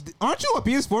 did it? Aren't you a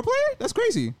PS4 player? That's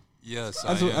crazy. Yes,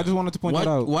 I just wanted to point that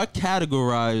out. What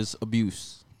categorize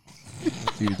abuse?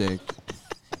 Do you think?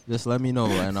 Just let me know,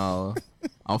 and I'll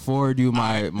forward you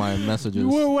my messages.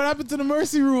 What happened to the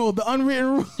mercy rule? The unwritten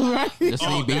rule, right? This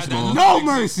ain't baseball. No exists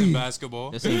mercy. in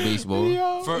basketball. This ain't baseball.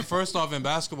 Yo, First off, in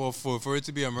basketball, for it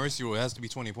to be a mercy rule, it has to be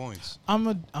 20 points. I'm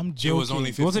joking. It was only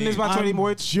 15. Wasn't this by 20 I'm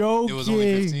more? joking. It was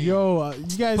only 15. Yo,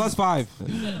 you guys. Plus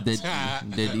 5.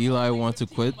 Did Eli want to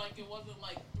quit?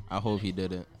 I hope he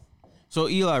didn't. So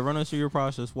Eli, run us through your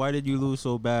process. Why did you lose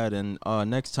so bad? And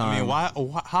next time, I mean,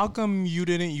 why? How come you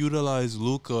didn't utilize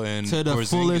Luca and to the Porzingis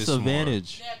fullest more?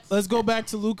 advantage? Let's go back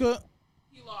to Luca.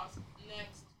 He lost.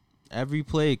 Next. Every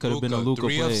play could have been a Luka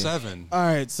 3 play. of 7. All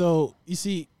right, so you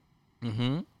see,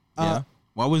 Mm-hmm. Yeah.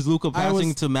 Why was Luka I passing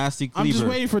was- to Masty Cleaver? I'm just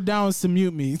waiting for Downs to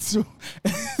mute me. So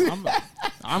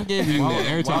I'm giving you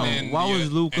And airtime. then Why your-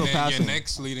 was Luka and then passing? Your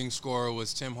next leading scorer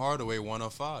was Tim Hardaway, 1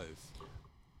 of 5.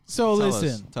 so Tell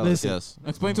listen, us. listen. Yes.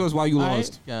 Explain to us why you I-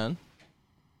 lost. Can.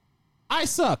 I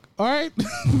suck. All right.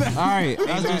 All right,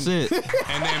 That's just it.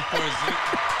 And then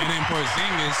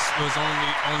Porzingis was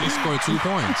only scored 2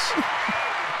 points.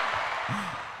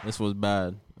 This was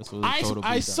bad. This was a total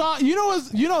I beatdown.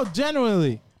 saw.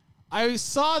 Genuinely, I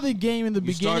saw the game in the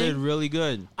You started beginning. really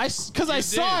good. Because I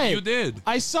saw it. You did.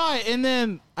 I saw it, and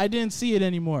then I didn't see it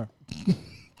anymore.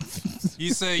 He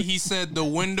said the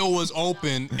window was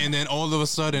open, and then all of a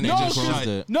sudden No, it just Closed shut.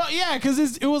 it. No, yeah, because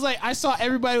it was like I saw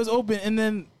everybody was open, and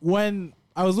then when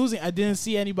I was losing, I didn't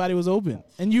see anybody was open,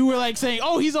 and you were like saying,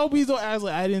 "Oh, he's open, he's open." I was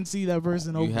like, I didn't see that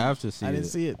person open. You have to see I didn't it.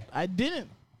 see it. I didn't.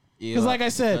 Yeah, Because like I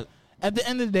said, at the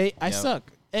end of the day, I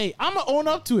suck. Hey, I'm gonna own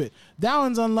up to it.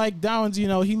 Downs, unlike Downs, he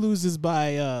loses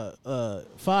by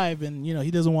 5, and he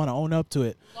doesn't want to own up to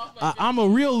it. I'm a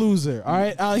real loser. All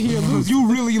right, out here losing. You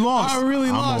really lost. I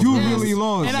really lost. You yes. really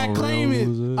lost. and I I'm a claim real it.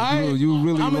 loser. All right, You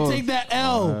really I'm gonna lost. take that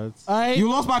L. All right, You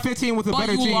lost by 15 with a But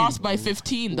better you team. lost by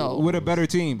 15 though. With a better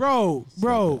team. bro.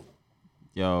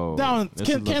 Yo, Down. this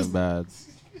Can- is looking bad.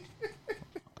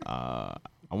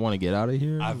 I want to get out of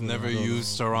here. I've never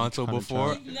used Toronto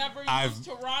before. Never I've used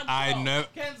Toronto. I never.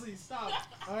 Kenzie, stop.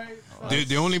 All right.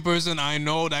 The only person I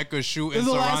know that could shoot in This is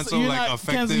the last- Toronto you're like not-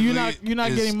 effectively Kenzie, you're not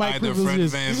is getting mic either Fred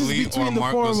privileges. Van This is Vliet or between the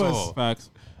Marc 4 of us. Gasol. Facts.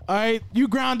 All right, you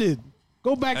grounded.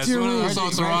 Go back As to your soon room. as I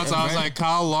saw Toronto, I was like,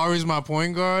 Kyle Lowry's my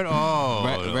point guard.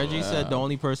 Oh, Reggie said the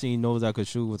only person he knows that could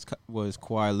shoot was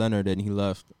Kawhi Leonard, and he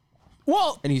left,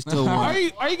 Well, and he still are won.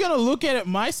 you gonna look at it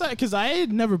my side? Because I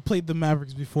had never played the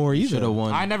Mavericks before He either. should have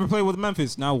won. I never played with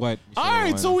Memphis. Now what? All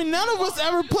right, so none of us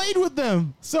ever played with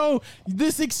them. So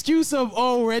this excuse of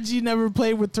Reggie never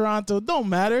played with Toronto don't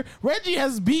matter. Reggie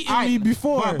has beaten me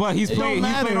before. But he's It don't played. He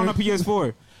matter. played on a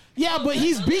PS4. Yeah, but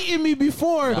he's beaten me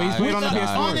before. But he's played on the with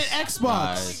PS4. on an Xbox.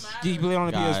 Guys, He played on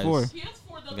a Guys.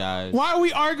 PS4. guys, Why are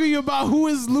we arguing about who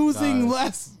is losing Guys.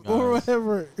 less or Guys.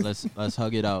 whatever? let's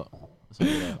hug it out. Let's hug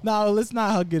it out. No, let's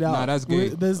not hug it out. Nah, that's gay.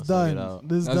 This Let's hug it done. out.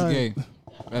 This That's done. gay.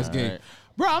 That's All gay. right.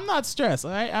 Bro, I'm not stressed.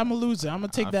 All right, I'm a loser. I'm gonna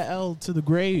take that L to the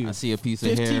grave. I see a piece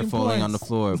of hair 15 falling on the points.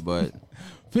 floor, but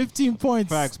 15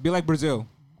 points. Facts. Be like Brazil.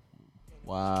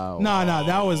 wow. No,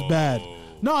 that was bad.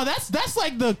 No, that's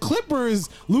like the Clippers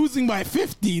losing by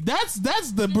 50. That's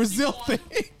the Brazil thing.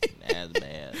 That's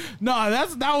bad. No,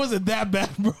 that wasn't that bad,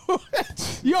 bro.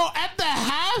 Yo, at the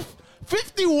half,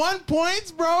 51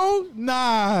 points, bro.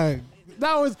 Nah,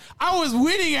 I was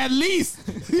winning at least.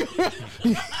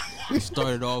 We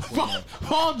started off with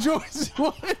Paul George,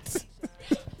 what?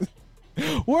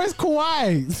 Where's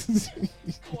Kawhi?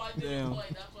 Damn.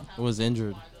 it was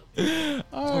injured.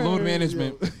 Load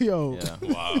management. Yo, Yeah.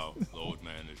 wow, load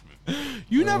management.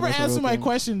 you never what's the answered real my thing?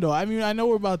 question though. I mean, I know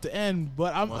we're about to end,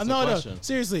 but What's the no. question?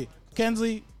 Seriously,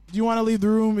 Kensley, do you want to leave the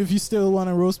room if you still want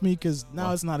to roast me? Because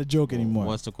now it's not a joke anymore.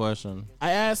 What's the question?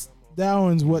 I asked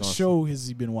Downs what Awesome. show has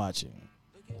he been watching.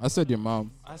 I said your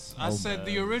mom. I said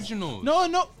the originals.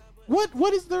 No.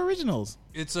 What is the originals?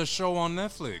 It's a show on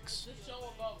Netflix.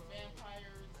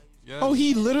 Yes. Oh,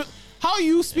 he literally. How are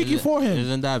you speaking for him?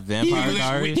 Isn't that He- Vampire we-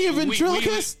 Diaries? he a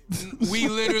ventriloquist? We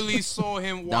literally saw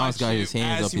him Dow's watch got his it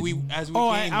hands as up. we Oh,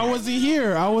 I came here. wasn't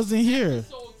here. I wasn't here.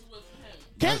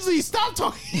 Kensley, stop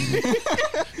talking.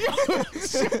 Yo,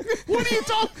 what are you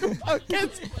talking about,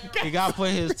 Kensley? He got to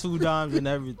put his 2 dimes and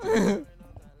everything.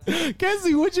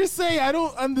 Kensley, what you say? I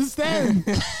don't understand.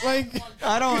 Like,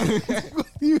 I don't.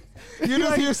 you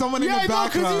just hear someone in the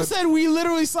because you background. said we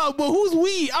literally saw. But who's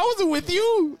we? I wasn't with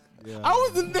you. I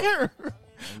wasn't there.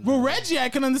 But Reggie, I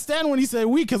can understand when he said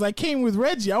we because I came with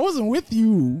Reggie. I wasn't with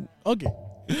you. Okay.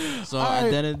 So All at right.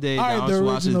 the end of the day, All right, Downs the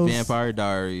watches originals. Vampire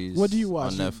Diaries. What do you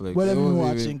watch? on Netflix? What have you been Wait,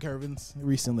 wait, watching, Kervins,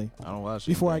 recently? I don't watch it.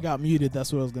 Before I got muted,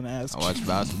 that's what I was gonna ask. I watch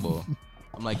basketball.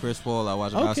 I'm like Chris Paul. I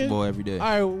watch Okay. basketball every day.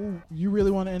 All right, you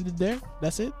really want to end it there?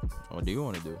 That's it. What do you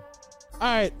want to do? All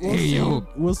right,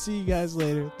 we'll see you guys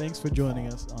later. Thanks for joining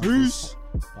us on this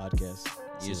podcast.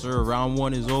 Yes, sir. Round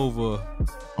 1 is over.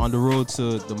 On the road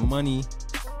to the money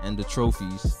and the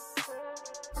trophies.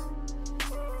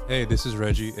 Hey, this is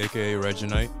Reggie, aka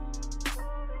Reginite.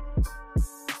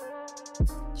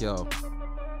 Yo.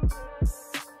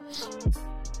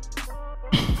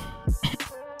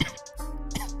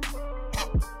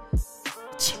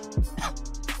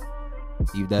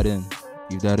 Leave that in.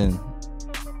 Leave that in.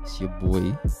 It's your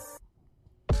boy,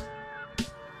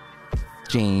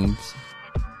 James,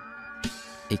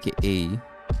 aka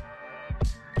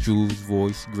Jules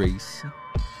Voice Grace,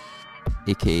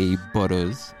 aka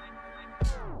Butters,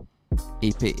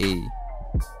 aka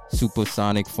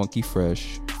Supersonic Funky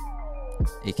Fresh,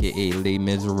 aka Les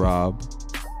Miserables,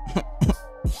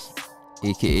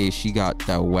 aka She Got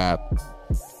That Wap,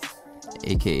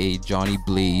 aka Johnny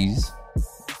Blaze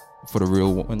for the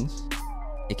real ones,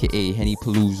 aka Henny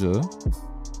Palooza,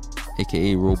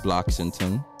 aka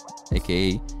Robloxington,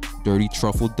 aka Dirty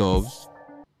Truffle Doves,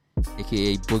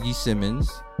 aka Boogie Simmons.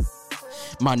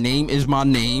 My name is my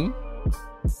name,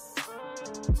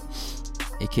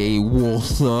 aka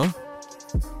Walther,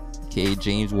 aka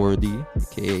James Worthy,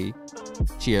 aka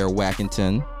Chair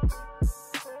Wackington,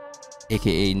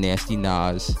 aka Nasty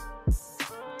Nas.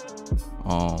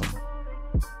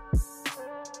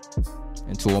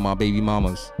 And to all my baby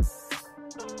mamas,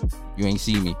 you ain't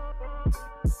see me.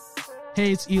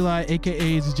 Hey, it's Eli,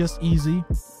 aka It's Just Easy.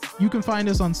 You can find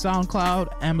us on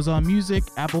SoundCloud, Amazon Music,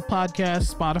 Apple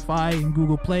Podcasts, Spotify, and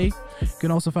Google Play. You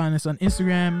can also find us on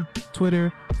Instagram,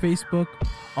 Twitter, Facebook,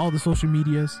 all the social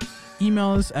medias.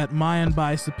 Email us at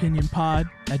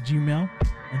myunbiasedopinionpod@gmail.com.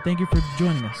 And thank you for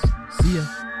joining us. See ya.